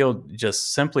backfield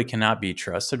just simply cannot be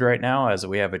trusted right now, as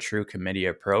we have a true committee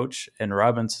approach, and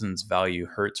Robinson's value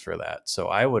hurts for that. So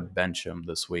I would bench him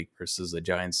this week versus the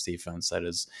Giants defense that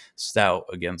is stout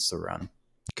against the run.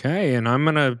 Okay, and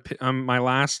my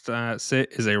last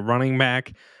sit is a running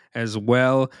back as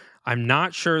well. I'm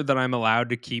not sure that I'm allowed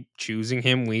to keep choosing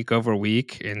him week over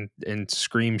week and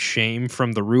scream shame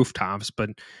from the rooftops,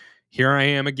 but here I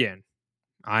am again.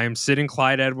 I am sitting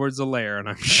Clyde Edwards-Helaire, and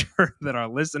I'm sure that our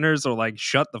listeners are like,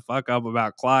 shut the fuck up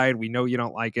about Clyde. We know you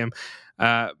don't like him.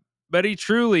 But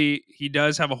he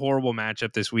does have a horrible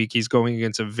matchup this week. He's going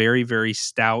against a very, very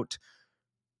stout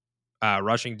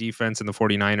rushing defense in the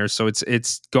 49ers. So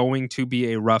it's going to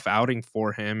be a rough outing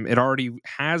for him. It already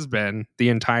has been the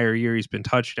entire year. He's been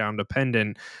touchdown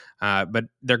dependent. But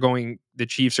the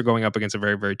Chiefs are going up against a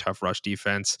very, very tough rush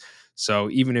defense. So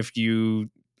even if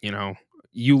you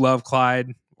love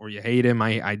Clyde or you hate him,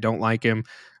 I don't like him,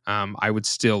 I would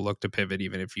still look to pivot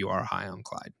even if you are high on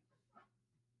Clyde.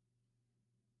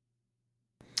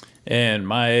 And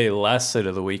my last sit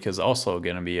of the week is also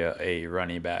going to be a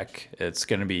running back. It's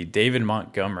going to be David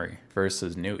Montgomery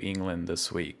versus New England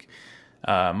this week.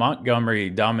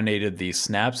 Montgomery dominated the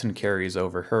snaps and carries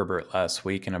over Herbert last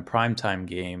week in a primetime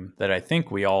game that I think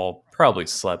we all probably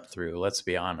slept through, let's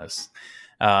be honest.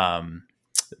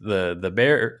 The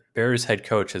Bears head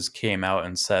coach has came out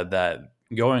and said that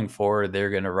going forward,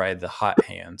 they're going to ride the hot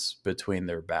hands between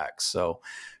their backs. So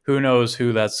who knows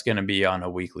who that's going to be on a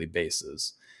weekly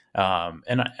basis.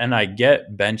 And I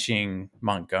get benching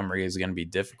Montgomery is going to be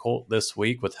difficult this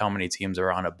week with how many teams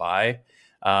are on a bye.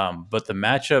 But the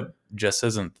matchup just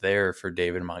isn't there for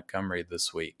David Montgomery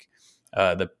this week.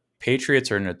 The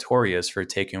Patriots are notorious for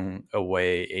taking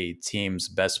away a team's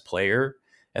best player,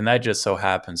 and that just so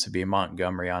happens to be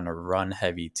Montgomery on a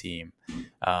run-heavy team.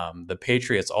 The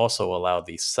Patriots also allow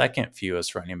the second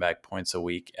fewest running back points a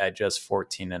week at just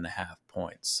 14.5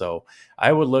 points. So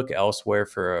I would look elsewhere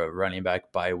for a running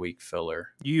back bye week filler.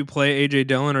 You play A.J.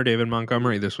 Dillon or David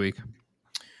Montgomery this week?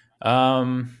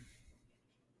 A.J.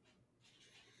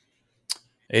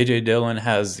 Dillon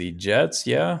has the Jets,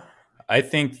 yeah. I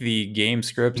think the game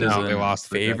script is they in lost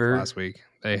favor. The Jets last week.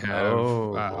 They have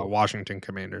Washington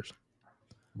Commanders.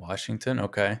 Washington,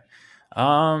 okay.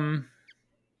 I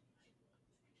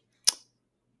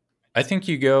think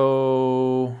you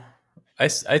go. I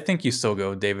think you still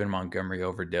go David Montgomery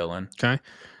over Dillon. Okay.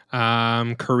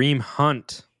 Kareem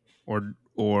Hunt or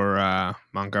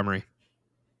Montgomery.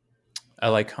 I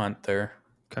like Hunt there.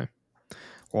 Okay.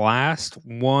 Last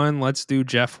one. Let's do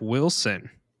Jeff Wilson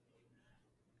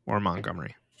or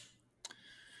Montgomery.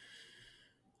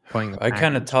 I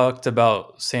kind of talked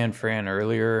about San Fran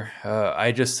earlier.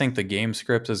 I just think the game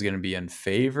script is going to be in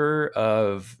favor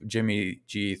of Jimmy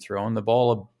G throwing the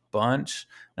ball a bunch.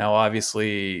 Now,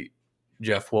 obviously,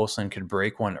 Jeff Wilson could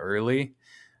break one early.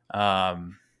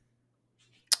 And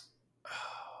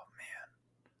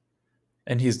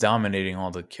he's dominating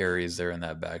all the carries there in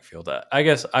that backfield. I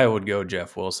guess I would go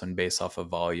Jeff Wilson based off of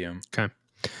volume. Okay.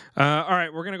 All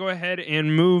right, we're going to go ahead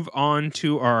and move on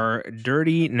to our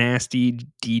dirty, nasty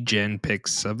D-Gen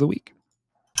picks of the week.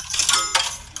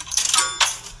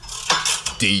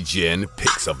 D-Gen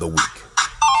picks of the week.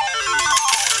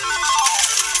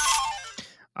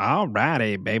 All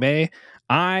righty, baby.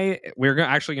 We're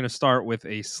actually going to start with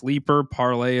a sleeper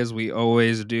parlay as we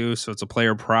always do. So it's a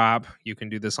player prop. You can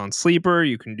do this on Sleeper.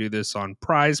 You can do this on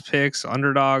Prize Picks,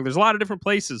 Underdog. There's a lot of different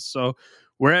places. So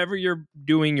wherever you're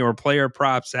doing your player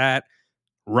props at,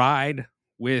 ride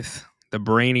with the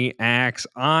Brainy Axe.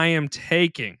 I am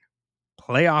taking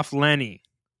Playoff Lenny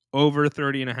over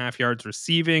 30.5 yards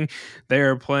receiving. They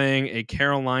are playing a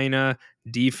Carolina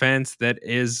defense that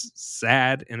is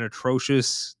sad and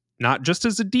atrocious, not just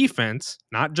as a defense,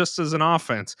 not just as an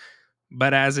offense,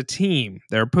 but as a team.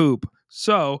 They're poop.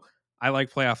 So I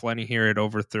like Playoff Lenny here at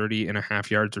over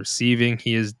 30.5 yards receiving.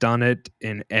 He has done it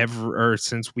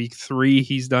since week 3.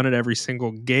 He's done it every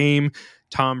single game.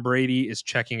 Tom Brady is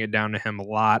checking it down to him a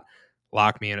lot.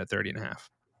 Lock me in at 30.5.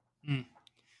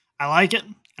 I like it,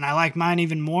 and I like mine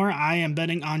even more. I am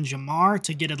betting on Jamar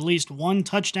to get at least one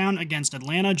touchdown against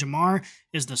Atlanta. Jamar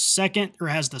is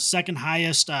has the second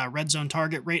highest red zone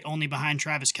target rate, only behind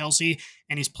Travis Kelce,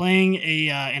 and he's playing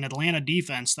an Atlanta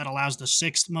defense that allows the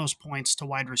 6th most points to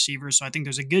wide receivers. So I think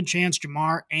there's a good chance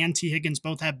Jamar and T. Higgins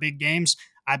both have big games.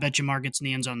 I bet Jamar gets in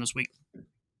the end zone this week.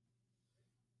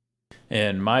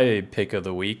 And my pick of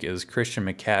the week is Christian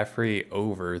McCaffrey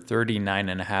over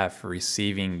 39.5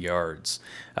 receiving yards.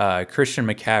 Christian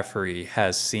McCaffrey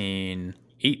has seen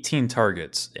 18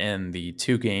 targets in the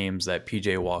 2 games that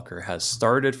PJ Walker has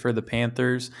started for the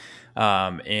Panthers.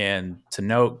 And to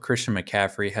note, Christian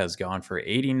McCaffrey has gone for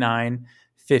 89,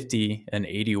 50, and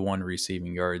 81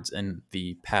 receiving yards in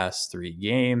the past 3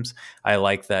 games. I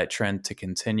like that trend to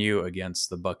continue against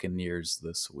the Buccaneers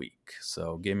this week.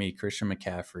 So give me Christian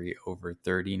McCaffrey over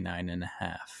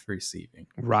 39.5 receiving.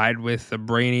 Ride with the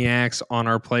Brainiacs on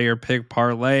our player pick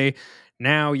parlay.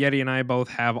 Now, Yeti and I both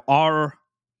have our...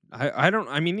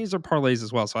 these are parlays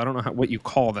as well, so I don't know what you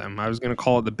call them. I was going to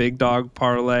call it the Big Dog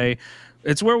parlay.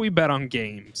 It's where we bet on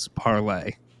games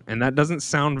parlay. And that doesn't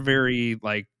sound very,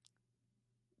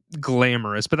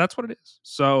 glamorous, but that's what it is.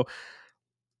 So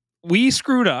we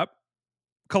screwed up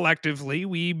collectively.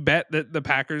 We bet that the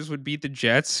Packers would beat the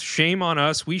Jets. Shame on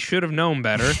us. We should have known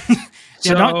better.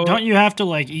 Don't you have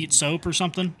to eat soap or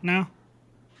something now?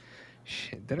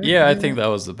 Shit, I think that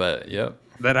was the bet. Yep.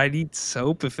 That I'd eat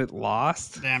soap if it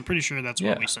lost. Yeah, I'm pretty sure that's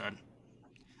what we said.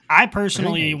 I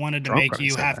personally wanted to make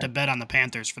you have to bet on the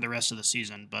Panthers for the rest of the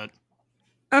season, but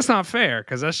that's not fair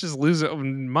because that's just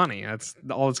losing money. That's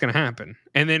all that's going to happen.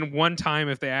 And then one time,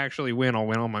 if they actually win, I'll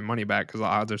win all my money back because the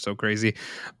odds are so crazy.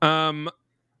 So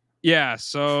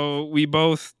we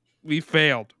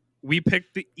failed. We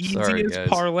picked the easiest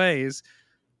parlays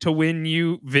to win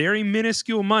you very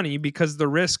minuscule money because the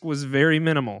risk was very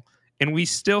minimal. And we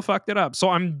still fucked it up. So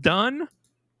I'm done.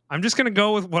 I'm just going to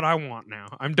go with what I want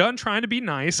now. I'm done trying to be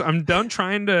nice. I'm done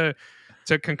trying to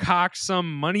concoct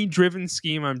some money-driven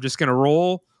scheme. I'm just going to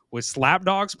roll with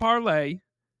Slapdog's parlay.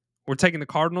 We're taking the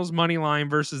Cardinals money line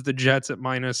versus the Jets at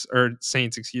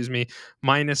Saints,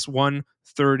 minus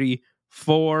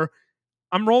 134.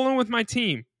 I'm rolling with my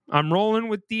team. I'm rolling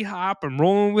with D-Hop. I'm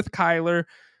rolling with Kyler.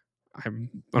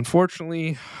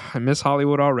 Unfortunately, I miss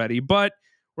Hollywood already, but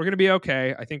We're going to be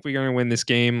okay. I think we're going to win this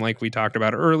game like we talked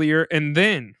about earlier. And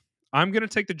then I'm going to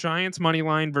take the Giants money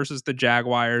line versus the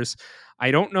Jaguars.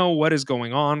 I don't know what is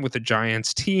going on with the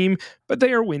Giants team, but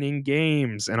they are winning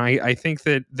games. And I think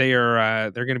that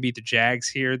they're going to beat the Jags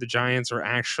here. The Giants are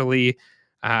actually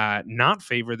not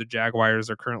favored. The Jaguars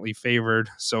are currently favored.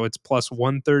 So it's plus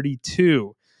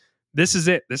 132. This is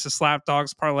it. This is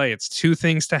Slapdog's parlay. It's two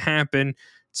things to happen.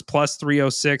 It's plus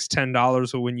 306.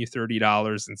 $10 will win you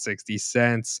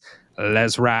 $30.60.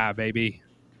 Let's ride, baby.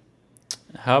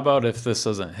 How about if this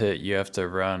doesn't hit, you have to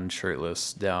run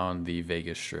shirtless down the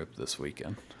Vegas Strip this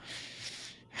weekend?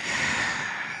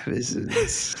 This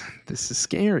is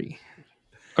scary.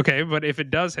 Okay, but if it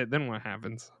does hit, then what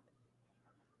happens?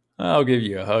 I'll give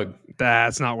you a hug.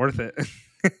 That's not worth it.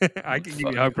 I can give you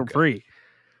a hug for free.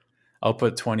 I'll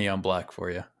put 20 on black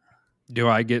for you. Do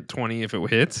I get 20 if it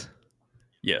hits?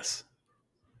 Yes.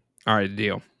 All right,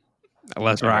 deal.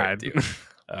 Let's ride.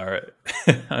 All right.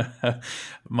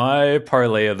 My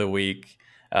parlay of the week,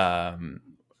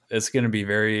 it's going to be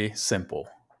very simple.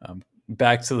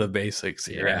 Back to the basics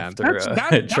here after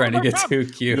trying to get too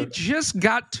cute. We just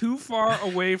got too far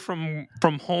away from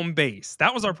home base.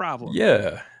 That was our problem.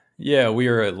 Yeah, we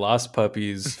were at Lost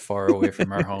Puppies, far away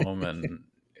from our home, and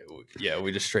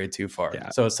we just strayed too far.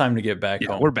 Yeah. So it's time to get back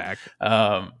home. We're back.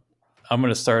 I'm going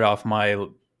to start off my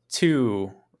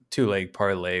two-leg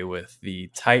parlay with the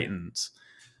Titans,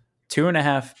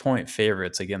 2.5 point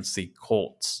favorites against the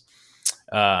Colts.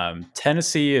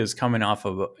 Tennessee is coming off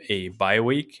of a bye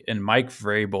week, and Mike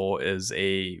Vrabel is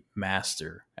a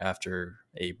master after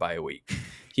a bye week.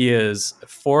 He is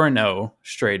 4-0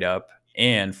 straight up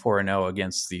and 4-0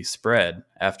 against the spread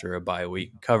after a bye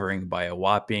week, covering by a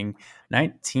whopping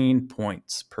 19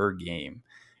 points per game.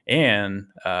 And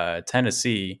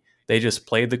Tennessee, they just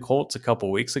played the Colts a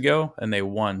couple weeks ago, and they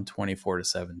won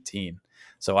 24-17.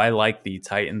 So I like the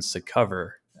Titans to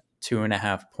cover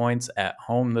 2.5 points at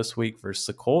home this week versus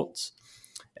the Colts.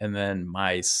 And then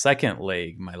my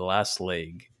last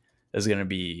leg is going to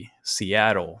be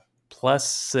Seattle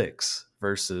 +6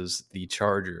 versus the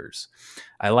Chargers.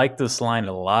 I like this line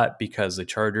a lot because the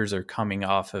Chargers are coming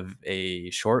off of a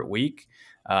short week.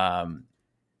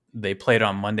 They played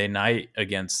on Monday night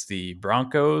against the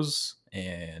Broncos,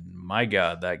 and my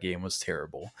God, that game was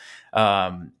terrible.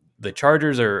 The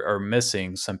Chargers are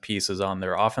missing some pieces on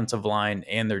their offensive line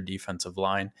and their defensive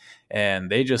line,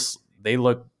 and they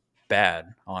look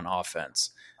bad on offense.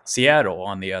 Seattle,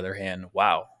 on the other hand,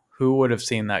 wow, who would have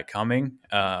seen that coming?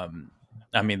 I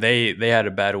mean, they had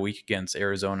a bad week against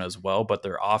Arizona as well, but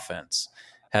their offense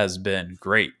has been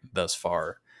great thus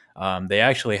far. They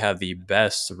actually have the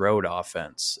best road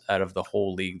offense out of the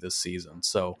whole league this season.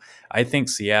 So I think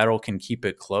Seattle can keep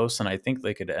it close, and I think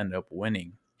they could end up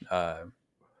winning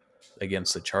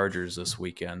against the Chargers this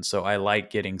weekend. So I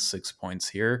like getting 6 points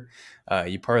here.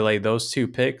 You parlay those two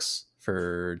picks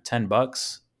for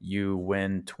 $10, you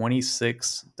win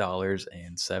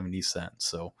 $26.70.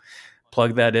 So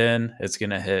plug that in. It's going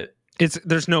to hit.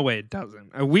 There's no way it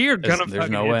doesn't. We are going to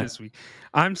fucking no hit way this week.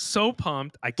 I'm so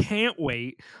pumped. I can't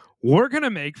wait. We're going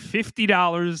to make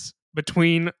 $50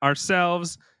 between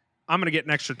ourselves. I'm going to get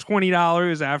an extra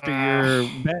 $20 after your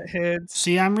bet hits.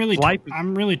 See, I'm really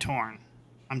torn.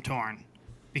 I'm torn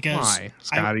because why,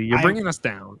 Scotty? You're bringing us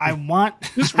down. I want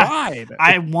just ride.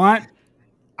 I want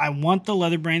the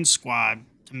Leatherbrain squad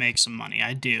to make some money.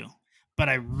 I do, but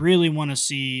I really want to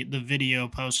see the video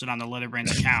posted on the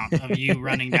Leatherbrains account of you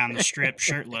running down the strip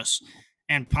shirtless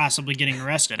and possibly getting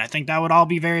arrested. I think that would all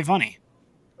be very funny.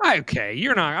 Okay,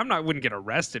 wouldn't get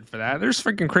arrested for that. There's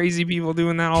freaking crazy people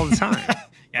doing that all the time.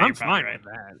 Yeah, I'm fine with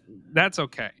that. That's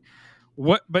okay.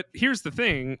 But here's the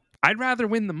thing. I'd rather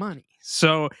win the money.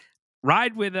 So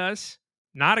ride with us,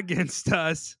 not against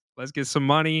us. Let's get some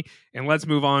money, and let's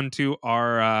move on to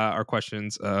our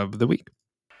questions of the week.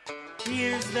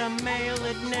 Here's the mail,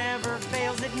 it never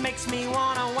fails. It makes me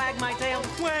want to wag my tail.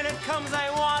 When it comes,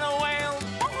 I want to wail.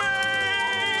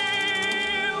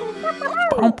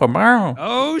 Mail!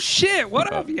 Oh, shit.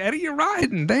 What up, Yeti? You're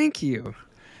riding. Thank you.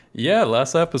 Yeah,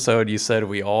 last episode you said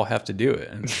we all have to do it,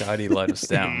 and Scotty let us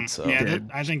down. So yeah,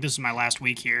 I think this is my last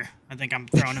week here. I think I'm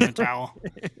throwing in the towel.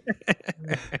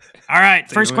 All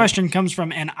right, first question comes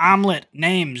from an omelet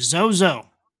named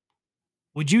Zozo.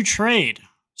 Would you trade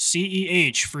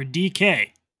CEH for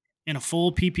DK in a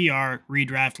full PPR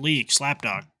redraft league?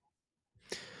 Slapdog.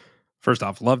 First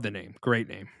off, love the name. Great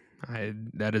name.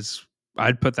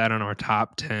 I'd put that on our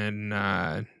top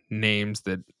 10 names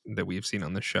that we've seen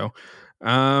on the show.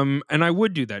 And I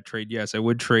would do that trade. Yes, I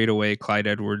would trade away Clyde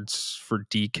Edwards for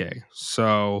DK.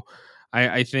 So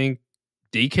I think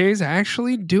DK is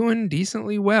actually doing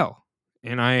decently well.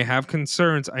 and I have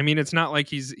concerns. I mean, it's not like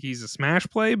he's a smash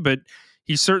play, but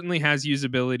he certainly has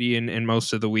usability in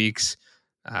most of the weeks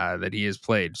that he has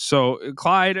played. So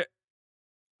Clyde,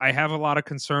 I have a lot of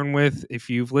concern with. If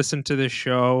you've listened to this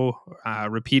show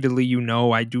repeatedly,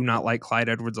 I do not like Clyde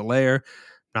Edwards-Helaire.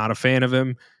 Not a fan of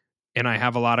him. And I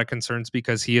have a lot of concerns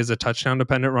because he is a touchdown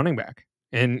dependent running back.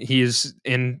 And he is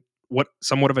in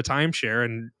somewhat of a timeshare.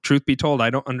 And truth be told, I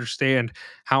don't understand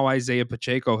how Isaiah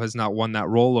Pacheco has not won that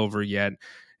rollover yet.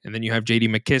 And then you have JD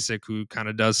McKissick, who kind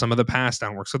of does some of the pass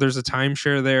down work. So there's a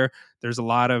timeshare there. There's a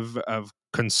lot of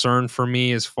concern for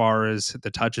me as far as the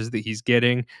touches that he's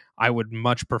getting. I would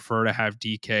much prefer to have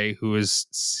DK, who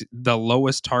is the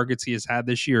lowest targets he has had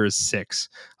this year is 6.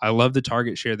 I love the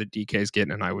target share that DK is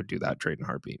getting, and I would do that trade in a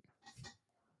heartbeat.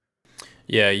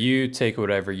 Yeah, you take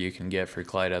whatever you can get for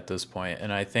Clyde at this point,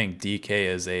 and I think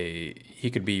DK he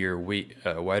could be your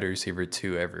wide receiver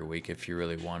 2 every week if you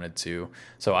really wanted to.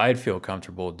 So I'd feel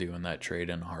comfortable doing that trade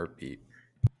in a heartbeat.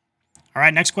 All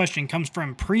right, next question comes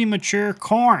from Premature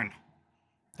Corn.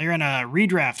 They're in a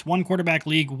redraft 1-quarterback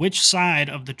league. Which side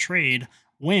of the trade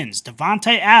wins,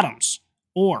 Davante Adams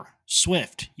or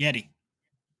Swift? Yeti.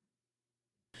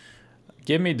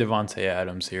 Give me Davante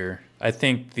Adams here. I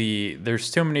think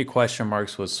there's too many question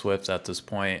marks with Swift at this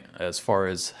point as far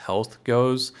as health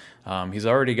goes. He's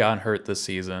already gotten hurt this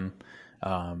season.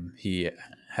 He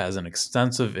has an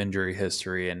extensive injury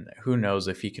history, and who knows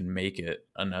if he can make it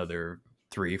another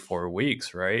 3-4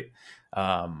 weeks, right?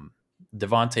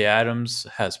 Davante Adams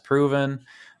has proven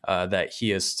that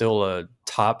he is still a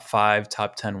top 5,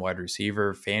 top 10 wide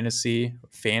receiver, fantasy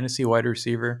wide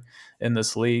receiver in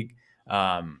this league.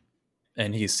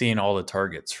 And he's seeing all the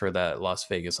targets for that Las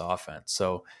Vegas offense.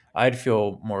 So I'd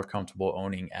feel more comfortable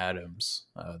owning Adams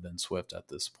than Swift at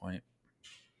this point.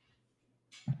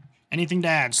 Anything to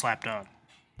add, Slapdog?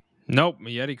 Nope,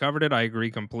 Yeti covered it. I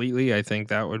agree completely. I think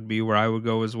that would be where I would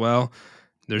go as well.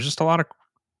 There's just a lot of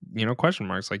question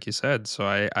marks, like you said. So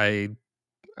I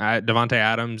Davante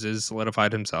Adams has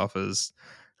solidified himself as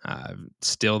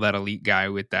still that elite guy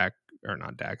with Dak, or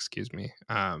not Dak, excuse me.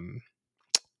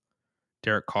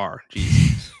 Derek Carr,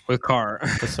 Jesus, with Carr.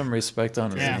 Put some respect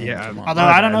on his name. Yeah. Although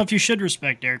I don't know if you should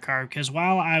respect Derek Carr, because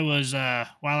while I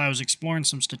was exploring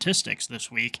some statistics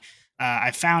this week, I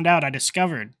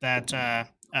discovered that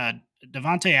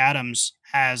Davante Adams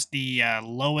has the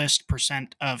lowest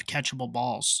percent of catchable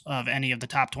balls of any of the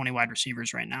top 20 wide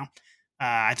receivers right now.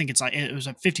 I think it was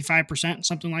at 55%,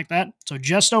 something like that. So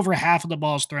just over half of the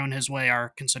balls thrown his way are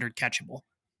considered catchable.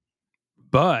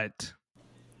 But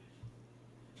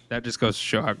that just goes to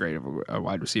show how great of a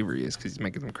wide receiver he is, because he's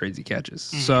making some crazy catches.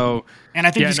 Mm-hmm. So, and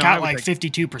I think he's got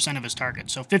 52% of his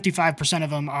targets. So 55% of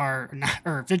them are,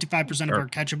 or 55% of them are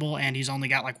catchable, and he's only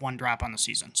got like 1 drop on the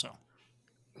season. So,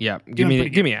 yeah, give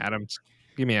me Adams.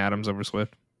 Give me Adams over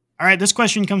Swift. All right, this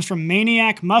question comes from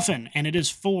Maniac Muffin, and it is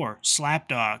for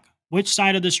Slapdog. Which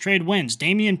side of this trade wins,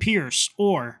 Dameon Pierce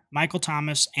or Michael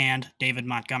Thomas and David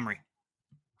Montgomery?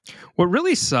 What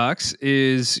really sucks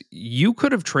is you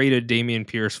could have traded Dameon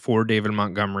Pierce for David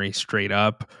Montgomery straight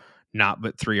up, not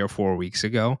but 3 or 4 weeks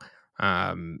ago,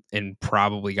 and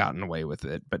probably gotten away with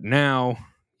it. But now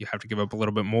you have to give up a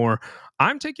little bit more.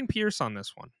 I'm taking Pierce on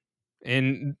this one.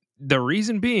 And the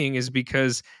reason being is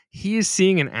because he is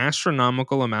seeing an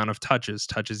astronomical amount of touches.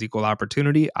 Touches equal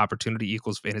opportunity. Opportunity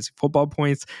equals fantasy football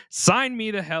points. Sign me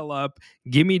the hell up.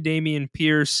 Give me Dameon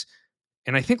Pierce.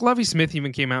 And I think Lovie Smith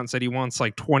even came out and said he wants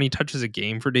like 20 touches a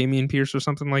game for Dameon Pierce or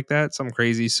something like that. Something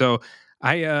crazy. So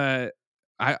I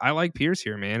like Pierce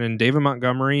here, man. And David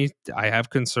Montgomery, I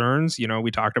have concerns.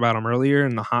 We talked about him earlier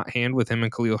in the hot hand with him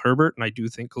and Khalil Herbert. And I do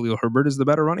think Khalil Herbert is the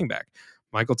better running back.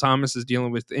 Michael Thomas is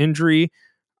dealing with injury.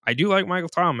 I do like Michael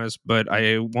Thomas, but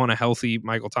I want a healthy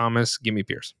Michael Thomas. Give me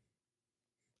Pierce.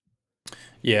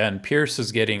 Yeah, and Pierce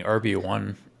is getting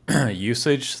RB1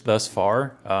 usage thus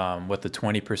far with the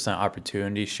 20%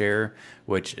 opportunity share,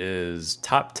 which is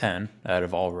top 10 out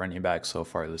of all running backs so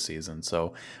far this season.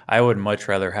 So I would much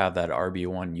rather have that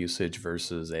RB1 usage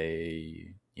versus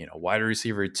a wide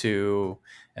receiver 2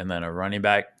 and then a running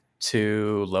back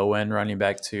 2, low end running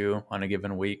back 2 on a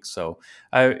given week. So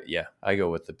I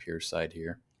go with the Pierce side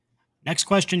here. Next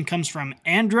question comes from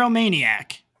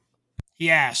Andromaniac. He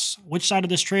asks, which side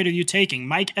of this trade are you taking,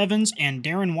 Mike Evans and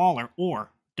Darren Waller or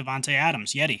Davante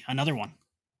Adams? Yeti, another one.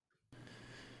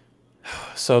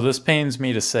 So this pains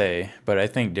me to say, but I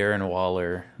think Darren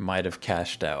Waller might have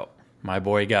cashed out. My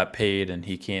boy got paid and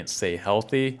he can't stay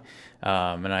healthy.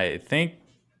 And I think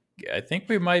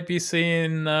we might be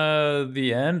seeing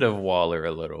the end of Waller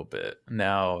a little bit.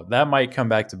 Now, that might come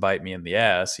back to bite me in the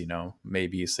ass.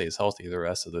 Maybe he stays healthy the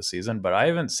rest of the season, but I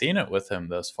haven't seen it with him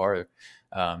thus far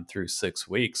through 6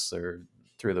 weeks or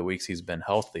through the weeks he's been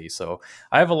healthy. So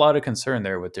I have a lot of concern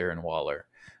there with Darren Waller.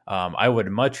 I would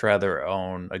much rather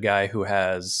own a guy who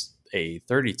has a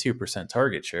 32%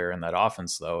 target share in that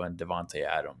offense, though, and Devontae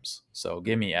Adams. So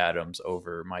give me Adams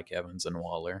over Mike Evans and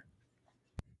Waller.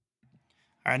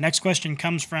 All right, next question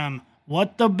comes from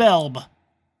What the Belb?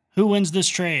 Who wins this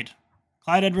trade?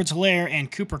 Clyde Edwards-Helaire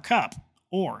and Cooper Kupp,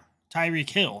 or Tyreek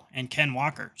Hill and Ken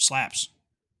Walker? Slaps.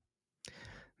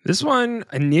 This one,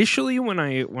 initially when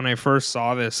I first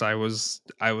saw this, I was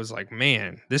like,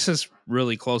 man, this is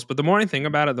really close. But the more I think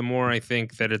about it, the more I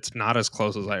think that it's not as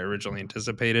close as I originally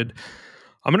anticipated.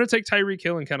 I'm going to take Tyreek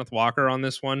Hill and Kenneth Walker on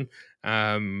this one,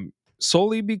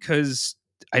 solely because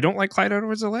I don't like Clyde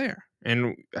Edwards-Helaire.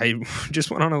 And I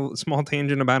just went on a small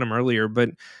tangent about him earlier.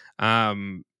 But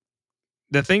the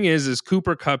thing is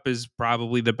Cooper Kupp is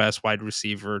probably the best wide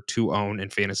receiver to own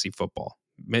in fantasy football.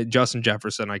 Justin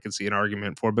Jefferson, I could see an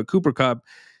argument for, but Cooper Kupp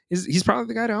he's probably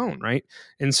the guy to own, right?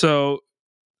 And so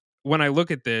when I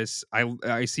look at this,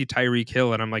 I see Tyreek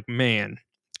Hill and I'm like, man,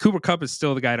 Cooper Kupp is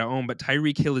still the guy to own, but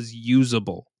Tyreek Hill is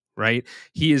usable, right?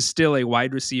 He is still a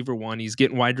wide receiver one. He's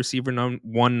getting wide receiver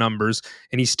one numbers,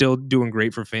 and he's still doing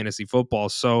great for fantasy football.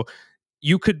 So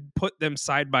you could put them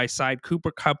side by side.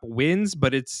 Cooper Kupp wins,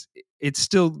 but it's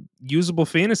still usable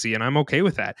fantasy, and I'm okay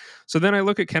with that. So then I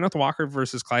look at Kenneth Walker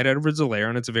versus Clyde Edwards-Helaire,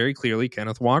 and it's very clearly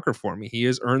Kenneth Walker for me. He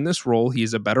has earned this role.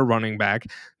 He's a better running back.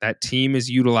 That team is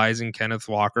utilizing Kenneth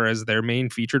Walker as their main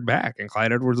featured back, and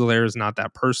Clyde Edwards-Helaire is not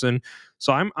that person.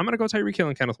 So I'm going to go Tyreek Hill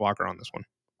and Kenneth Walker on this one.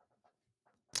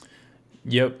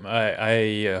 Yep,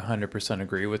 I 100%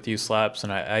 agree with you, Slaps,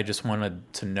 and I just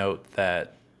wanted to note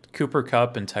that Cooper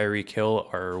Kupp and Tyreek Hill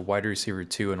are wide receiver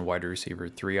 2 and wide receiver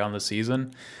 3 on the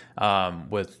season,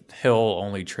 with Hill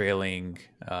only trailing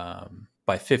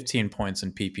by 15 points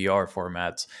in PPR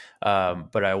formats.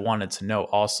 But I wanted to note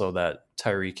also that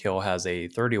Tyreek Hill has a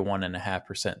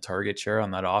 31.5% target share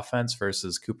on that offense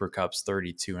versus Cooper Kupp's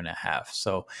 32.5%.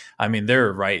 So, I mean,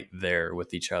 they're right there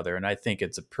with each other. And I think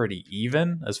it's a pretty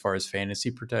even as far as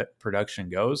fantasy production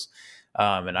goes.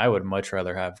 And I would much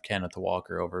rather have Kenneth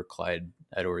Walker over Clyde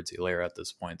Edwards-Helaire at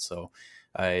this point. So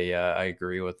I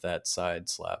agree with that side,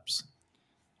 Slaps.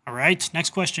 All right. Next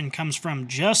question comes from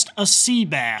Just a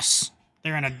Seabass.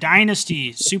 They're in a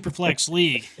Dynasty Superflex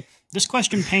League. This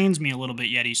question pains me a little bit,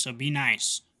 Yeti, so be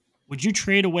nice. Would you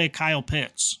trade away Kyle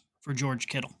Pitts for George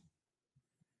Kittle?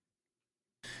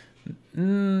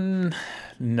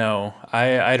 No,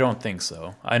 I don't think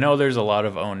so. I know there's a lot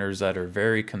of owners that are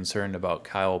very concerned about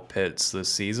Kyle Pitts this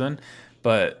season,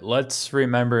 but let's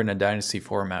remember in a dynasty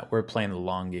format, we're playing the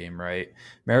long game, right?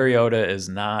 Mariota is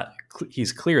not,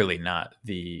 he's clearly not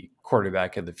the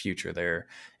quarterback of the future there.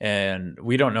 And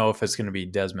we don't know if it's going to be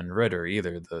Desmond Ridder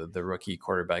either, the rookie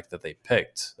quarterback that they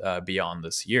picked beyond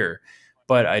this year.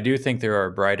 But I do think there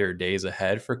are brighter days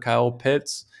ahead for Kyle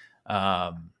Pitts.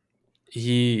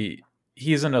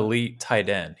 He's an elite tight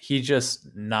end. He's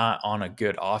just not on a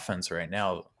good offense right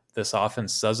now. This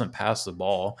offense doesn't pass the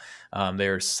ball. They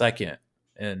are second,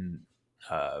 and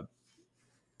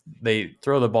they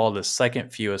throw the ball the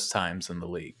second fewest times in the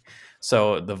league.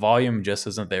 So the volume just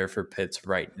isn't there for Pitts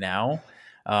right now.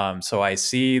 So I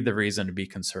see the reason to be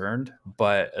concerned.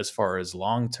 But as far as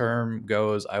long-term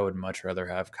goes, I would much rather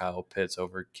have Kyle Pitts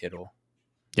over Kittle.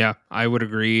 Yeah, I would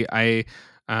agree. I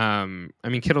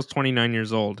mean, Kittle's 29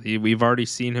 years old. We've already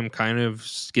seen him kind of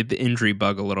get the injury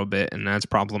bug a little bit, and that's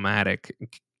problematic.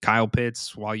 Kyle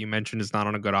Pitts, while you mentioned is not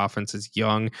on a good offense, is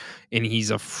young, and he's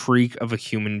a freak of a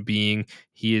human being.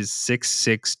 He is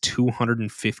 6'6",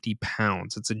 250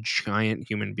 pounds. It's a giant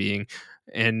human being,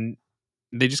 and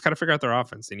they just got to figure out their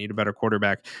offense. They need a better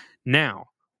quarterback. Now,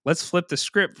 let's flip the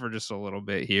script for just a little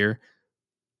bit here.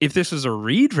 If this was a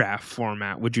redraft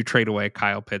format, would you trade away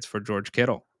Kyle Pitts for George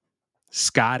Kittle?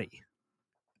 Scotty.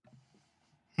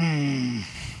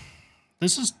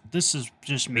 This is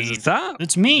just mean. This is tough.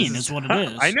 It's mean, is what it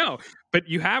is. I know, but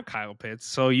you have Kyle Pitts,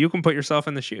 so you can put yourself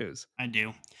in the shoes. I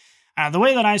do. The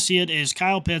way that I see it is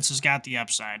Kyle Pitts has got the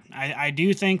upside. I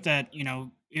do think that,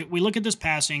 we look at this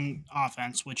passing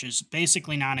offense, which is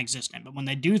basically non-existent. But when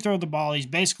they do throw the ball, he's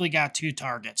basically got 2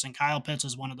 targets, and Kyle Pitts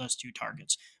is one of those 2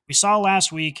 targets. We saw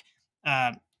last week,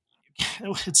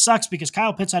 it sucks because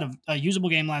Kyle Pitts had a usable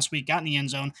game last week, got in the end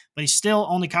zone, but he still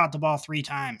only caught the ball 3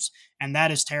 times, and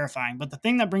that is terrifying. But the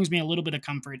thing that brings me a little bit of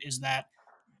comfort is that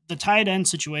the tight end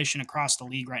situation across the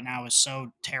league right now is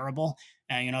so terrible.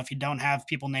 If you don't have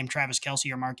people named Travis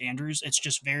Kelce or Mark Andrews, it's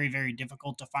just very, very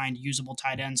difficult to find usable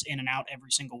tight ends in and out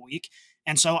every single week.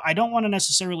 And so I don't want to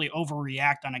necessarily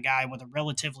overreact on a guy with a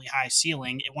relatively high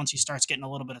ceiling once he starts getting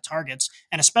a little bit of targets,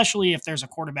 and especially if there's a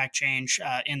quarterback change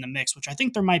in the mix, which I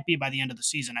think there might be by the end of the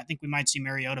season. I think we might see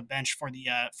Mariota bench for the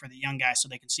young guy so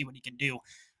they can see what he can do.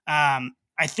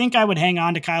 I think I would hang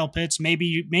on to Kyle Pitts,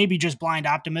 maybe just blind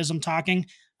optimism talking.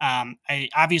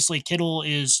 Obviously Kittle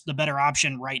is the better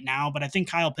option right now, but I think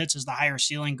Kyle Pitts is the higher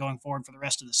ceiling going forward for the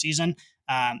rest of the season.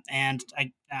 And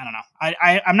I don't know.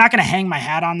 I'm not going to hang my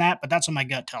hat on that, but that's what my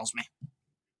gut tells me.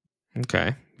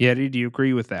 Okay. Yeti, do you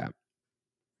agree with that?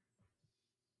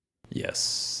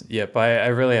 Yes. Yep. I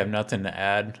really have nothing to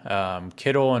add.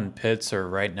 Kittle and Pitts are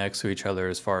right next to each other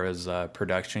as far as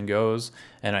production goes.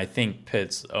 And I think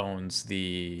Pitts owns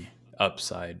the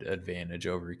upside advantage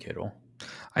over Kittle.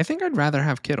 I think I'd rather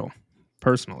have Kittle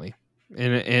personally.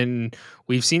 And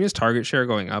we've seen his target share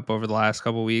going up over the last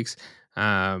couple of weeks.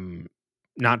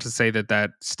 Not to say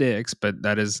that sticks, but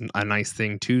that is a nice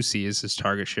thing to see is his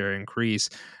target share increase.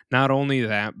 Not only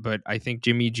that, but I think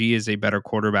Jimmy G is a better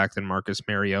quarterback than Marcus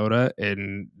Mariota,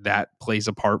 and that plays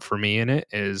a part for me in it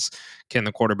is can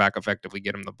the quarterback effectively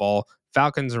get him the ball?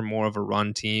 Falcons are more of a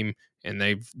run team, and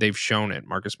they've shown it.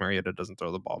 Marcus Mariota doesn't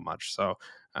throw the ball much. So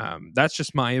that's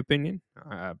just my opinion,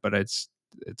 but it's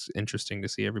interesting to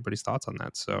see everybody's thoughts on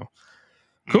that. So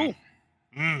cool.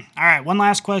 All right, one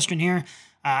last question here.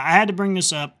 I had to bring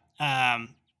this up.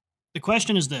 The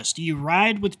question is this: do you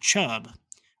ride with Chubb,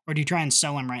 or do you try and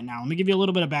sell him right now? Let me give you a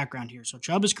little bit of background here. So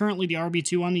Chubb is currently the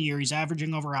RB2 on the year. He's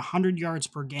averaging over 100 yards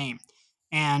per game,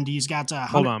 and he's got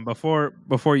Hold on,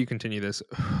 before you continue this,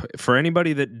 for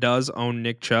anybody that does own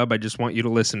Nick Chubb, I just want you to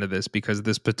listen to this because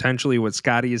this potentially what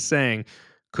Scotty is saying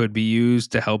could be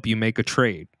used to help you make a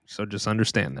trade. So just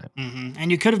understand that. Mm-hmm.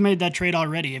 And you could have made that trade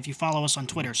already if you follow us on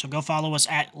Twitter. So go follow us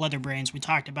at Leatherbrains. We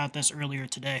talked about this earlier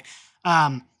today.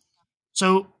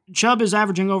 So Chubb is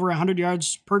averaging over 100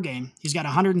 yards per game. He's got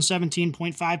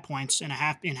 117.5 points in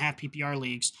half PPR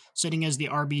leagues, sitting as the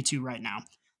RB2 right now.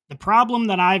 The problem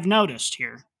that I've noticed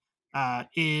here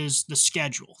is the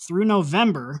schedule. Through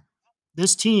November,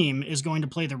 this team is going to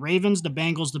play the Ravens, the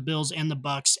Bengals, the Bills, and the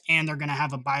Bucks, and they're going to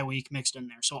have a bye week mixed in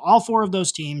there. So all four of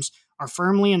those teams are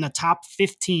firmly in the top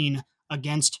 15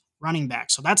 against running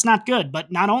backs. So that's not good.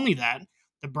 But not only that,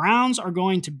 the Browns are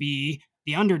going to be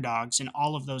the underdogs in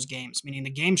all of those games, meaning the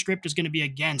game script is going to be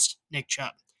against Nick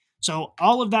Chubb. So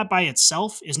all of that by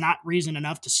itself is not reason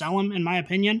enough to sell him, in my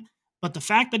opinion. But the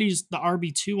fact that he's the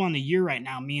RB2 on the year right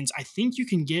now means I think you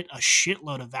can get a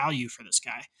shitload of value for this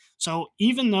guy. So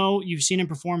even though you've seen him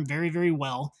perform very, very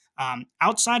well,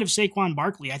 outside of Saquon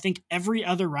Barkley, I think every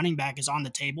other running back is on the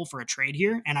table for a trade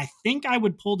here. And I think I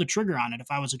would pull the trigger on it if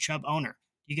I was a Chubb owner.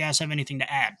 Do you guys have anything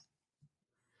to add?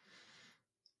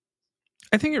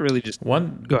 I think it really just...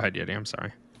 Go ahead, Yeti. I'm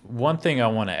sorry. One thing I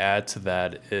want to add to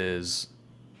that is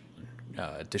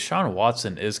Deshaun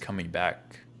Watson is coming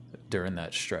back during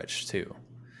that stretch too.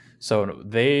 So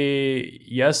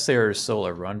they're still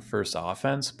a run-first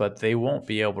offense, but they won't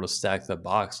be able to stack the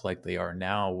box like they are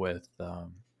now with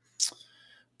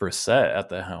Brissett at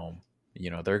the helm.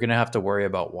 They're going to have to worry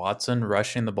about Watson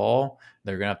rushing the ball.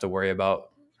 They're going to have to worry about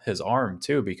his arm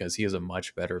too because he is a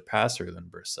much better passer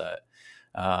than Brissett.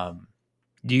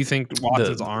 Do you think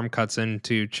Watson's arm cuts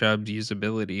into Chubb's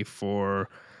usability for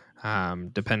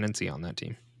dependency on that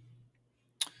team?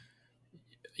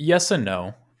 Yes and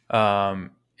no.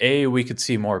 A, we could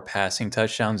see more passing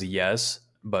touchdowns, yes.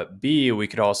 But B, we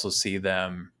could also see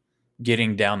them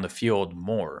getting down the field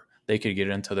more. They could get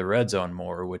into the red zone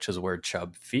more, which is where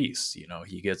Chubb feasts.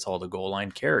 He gets all the goal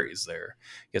line carries there,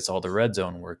 gets all the red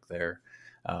zone work there.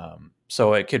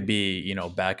 So it could be,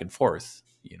 back and forth.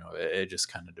 It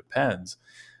just kind of depends.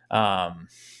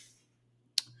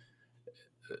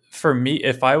 For me,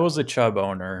 if I was a Chubb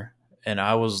owner and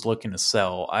I was looking to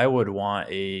sell, I would want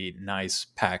a nice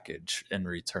package in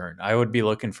return. I would be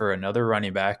looking for another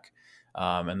running back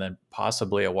and then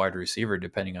possibly a wide receiver,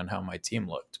 depending on how my team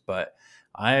looked. But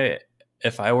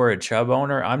if I were a Chubb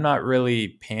owner, I'm not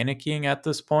really panicking at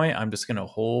this point. I'm just going to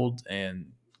hold and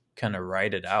kind of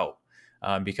ride it out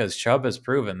because Chubb has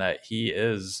proven that he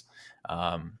is,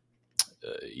 an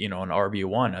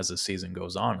RB1 as the season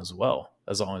goes on as well,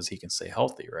 as long as he can stay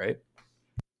healthy, right?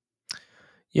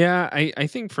 Yeah, I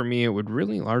think for me, it would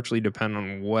really largely depend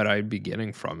on what I'd be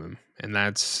getting from him,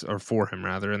 or for him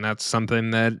rather. And that's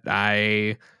something that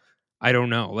I don't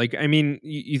know. Like, I mean,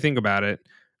 you think about it.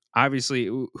 Obviously,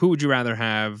 who would you rather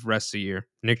have rest of the year,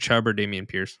 Nick Chubb or Dameon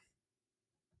Pierce?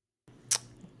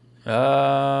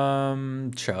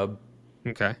 Chubb.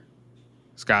 Okay.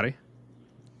 Scotty?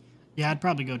 Yeah, I'd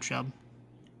probably go Chubb.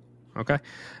 Okay.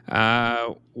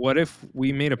 What if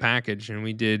we made a package and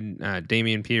we did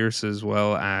Dameon Pierce as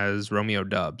well as Romeo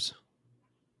Doubs?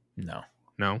 No.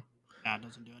 No? No, it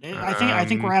doesn't do it. I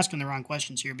think we're asking the wrong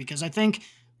questions here, because I think,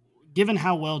 given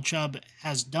how well Chubb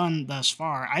has done thus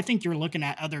far, I think you're looking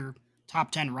at other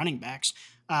top 10 running backs.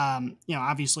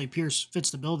 Obviously Pierce fits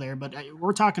the bill there, but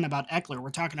we're talking about Eckler, we're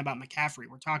talking about McCaffrey,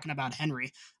 we're talking about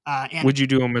Henry. And would you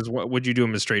do them as what? Would you do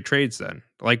them as straight trades then?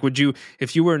 Like, would you,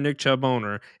 if you were a Nick Chubb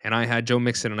owner and I had Joe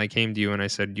Mixon and I came to you and I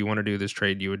said, "Do you want to do this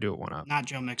trade?" You would do it one up. Not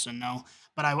Joe Mixon, no,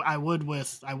 but I would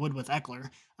with Eckler.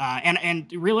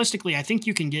 And realistically, I think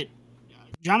you can get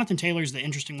Jonathan Taylor's the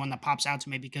interesting one that pops out to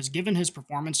me, because given his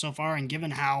performance so far and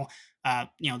given how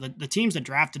the teams that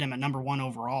drafted him at number 1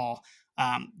 overall,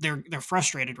 they're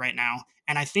frustrated right now.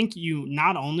 And I think you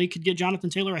not only could get Jonathan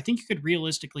Taylor, I think you could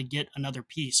realistically get another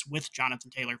piece with Jonathan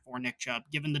Taylor for Nick Chubb,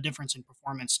 given the difference in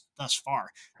performance thus far.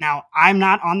 Now, I'm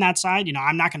not on that side.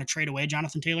 I'm not going to trade away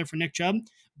Jonathan Taylor for Nick Chubb,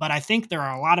 but I think there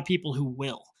are a lot of people who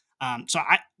will.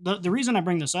 The reason I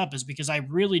bring this up is because I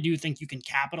really do think you can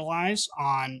capitalize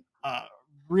on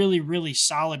really, really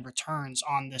solid returns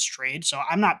on this trade. So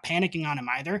I'm not panicking on him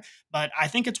either, but I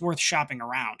think it's worth shopping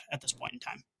around at this point in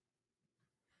time.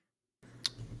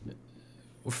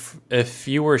 If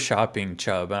you were shopping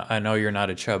Chubb, I know you're not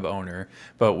a Chubb owner,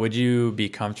 but would you be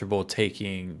comfortable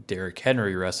taking Derrick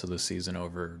Henry rest of the season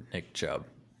over Nick Chubb?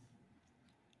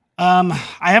 I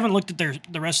haven't looked at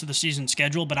the rest of the season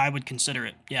schedule, but I would consider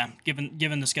it. Yeah,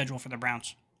 given the schedule for the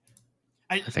Browns.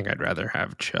 I think I'd rather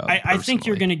have Chubb. I think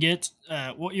you're going to get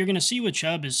what you're going to see with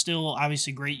Chubb is still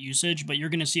obviously great usage, but you're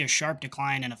going to see a sharp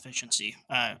decline in efficiency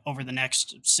over the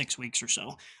next 6 weeks or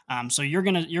so. So you're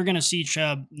gonna see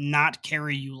Chubb not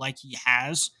carry you like he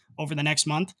has over the next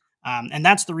month, and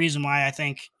that's the reason why I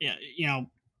think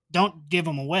don't give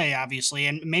him away, obviously,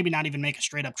 and maybe not even make a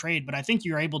straight up trade. But I think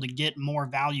you're able to get more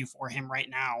value for him right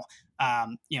now.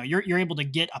 You're able to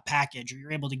get a package, or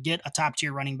you're able to get a top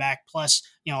tier running back plus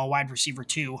a wide receiver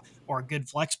 2 or a good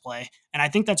flex play, and I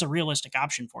think that's a realistic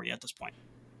option for you at this point.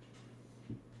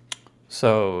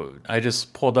 So I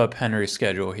just pulled up Henry's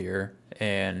schedule here,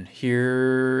 and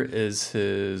here is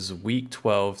his week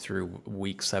 12 through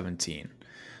week 17.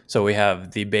 So we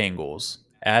have the Bengals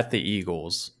at the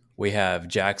Eagles. We have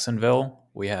Jacksonville,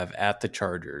 we have at the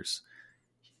Chargers,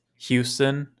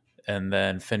 Houston, and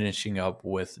then finishing up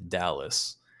with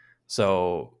Dallas.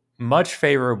 So much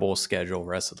favorable schedule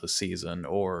rest of the season,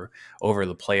 or over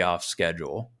the playoff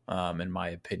schedule, in my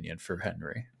opinion, for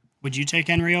Henry. Would you take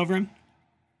Henry over him?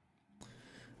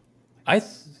 I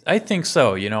think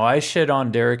so. I shit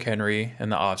on Derrick Henry in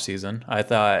the offseason. I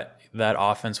thought that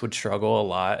offense would struggle a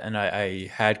lot, and I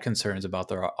had concerns about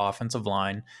their offensive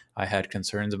line. I had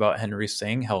concerns about Henry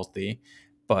staying healthy,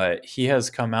 but he has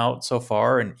come out so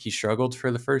far, and he struggled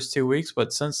for the first 2 weeks,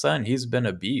 but since then he's been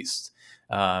a beast.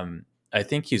 I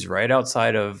think he's right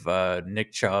outside of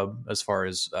Nick Chubb as far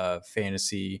as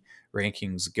fantasy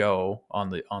rankings go on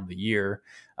the year,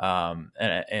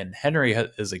 and Henry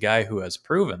is a guy who has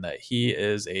proven that he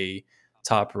is a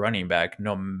top running back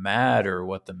no matter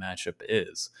what the matchup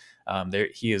is.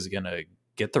 He is going to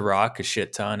get the rock a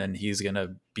shit ton, and he's going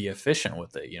to be efficient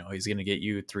with it. He's going to get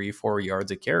you 3-4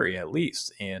 yards a carry at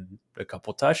least, and a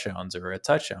couple touchdowns, or a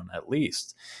touchdown at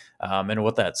least. And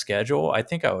with that schedule, I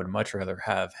think I would much rather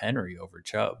have Henry over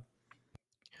Chubb.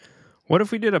 What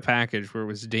if we did a package where it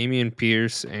was Dameon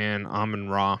Pierce and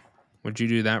Amon-Ra? Would you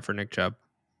do that for Nick Chubb?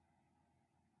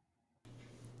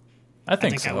 I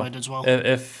think so. I would as well.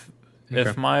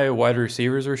 If my wide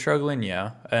receivers were struggling,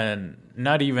 yeah. And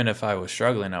not even if I was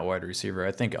struggling at wide receiver,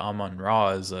 I think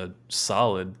Amon-Ra is a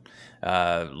solid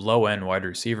low-end wide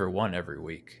receiver 1 every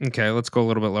week. Okay, let's go a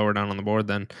little bit lower down on the board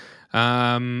then.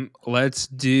 Let's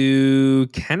do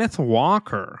Kenneth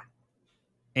Walker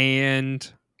and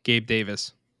Gabe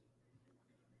Davis.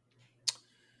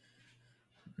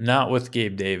 Not with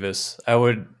Gabe Davis. I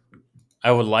would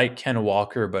like Ken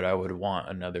Walker, but I would want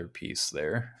another piece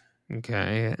there.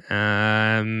 Okay.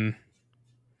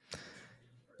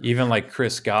 Even like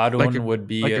Chris Godwin would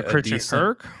be like a Christian decent...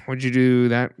 Kirk. Would you do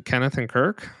that, Kenneth and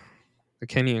Kirk? The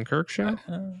Kenny and Kirk show?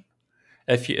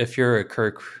 If you're a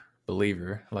Kirk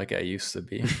believer, like I used to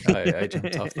be, I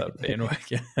jumped off that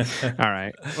bandwagon. All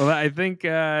right. Well, I think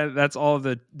that's all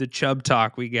the Chubb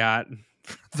talk we got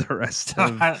for the rest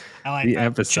of I like the that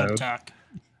episode. Chubb talk.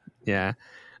 Yeah.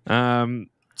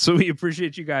 So we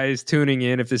appreciate you guys tuning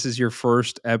in. If this is your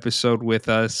first episode with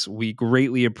us, we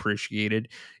greatly appreciate it.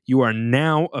 You are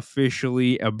now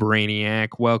officially a Brainiac.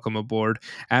 Welcome aboard.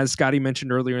 As Scotty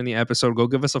mentioned earlier in the episode, go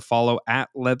give us a follow at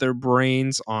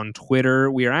Leatherbrains on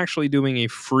Twitter. We are actually doing a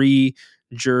free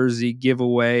jersey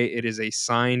giveaway. It is a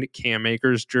signed Cam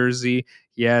Akers jersey.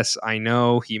 Yes, I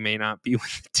know he may not be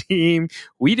with the team.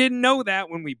 We didn't know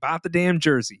that when we bought the damn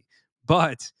jersey,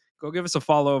 but go give us a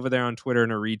follow over there on Twitter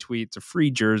and a retweet. It's a free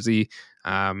jersey.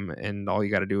 And all you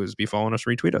got to do is be following us,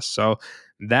 retweet us. So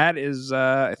that is,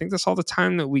 I think that's all the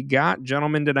time that we got.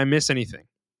 Gentlemen, did I miss anything?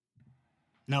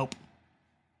 Nope.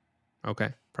 Okay,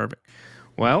 perfect.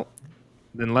 Well,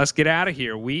 then let's get out of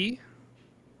here. We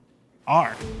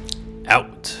are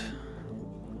out.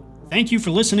 Thank you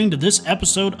for listening to this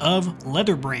episode of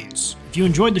Leatherbrains. If you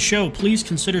enjoyed the show, please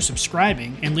consider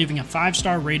subscribing and leaving a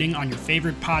 5-star rating on your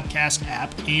favorite podcast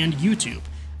app and YouTube,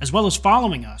 as well as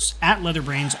following us at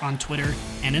Leatherbrains on Twitter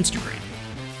and Instagram.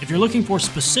 If you're looking for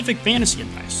specific fantasy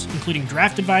advice, including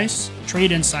draft advice,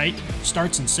 trade insight,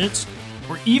 starts and sits,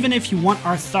 or even if you want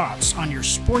our thoughts on your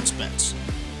sports bets,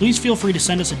 please feel free to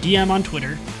send us a DM on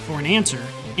Twitter for an answer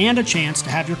and a chance to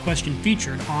have your question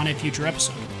featured on a future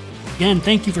episode. Again,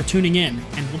 thank you for tuning in,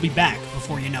 and we'll be back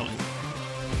before you know it.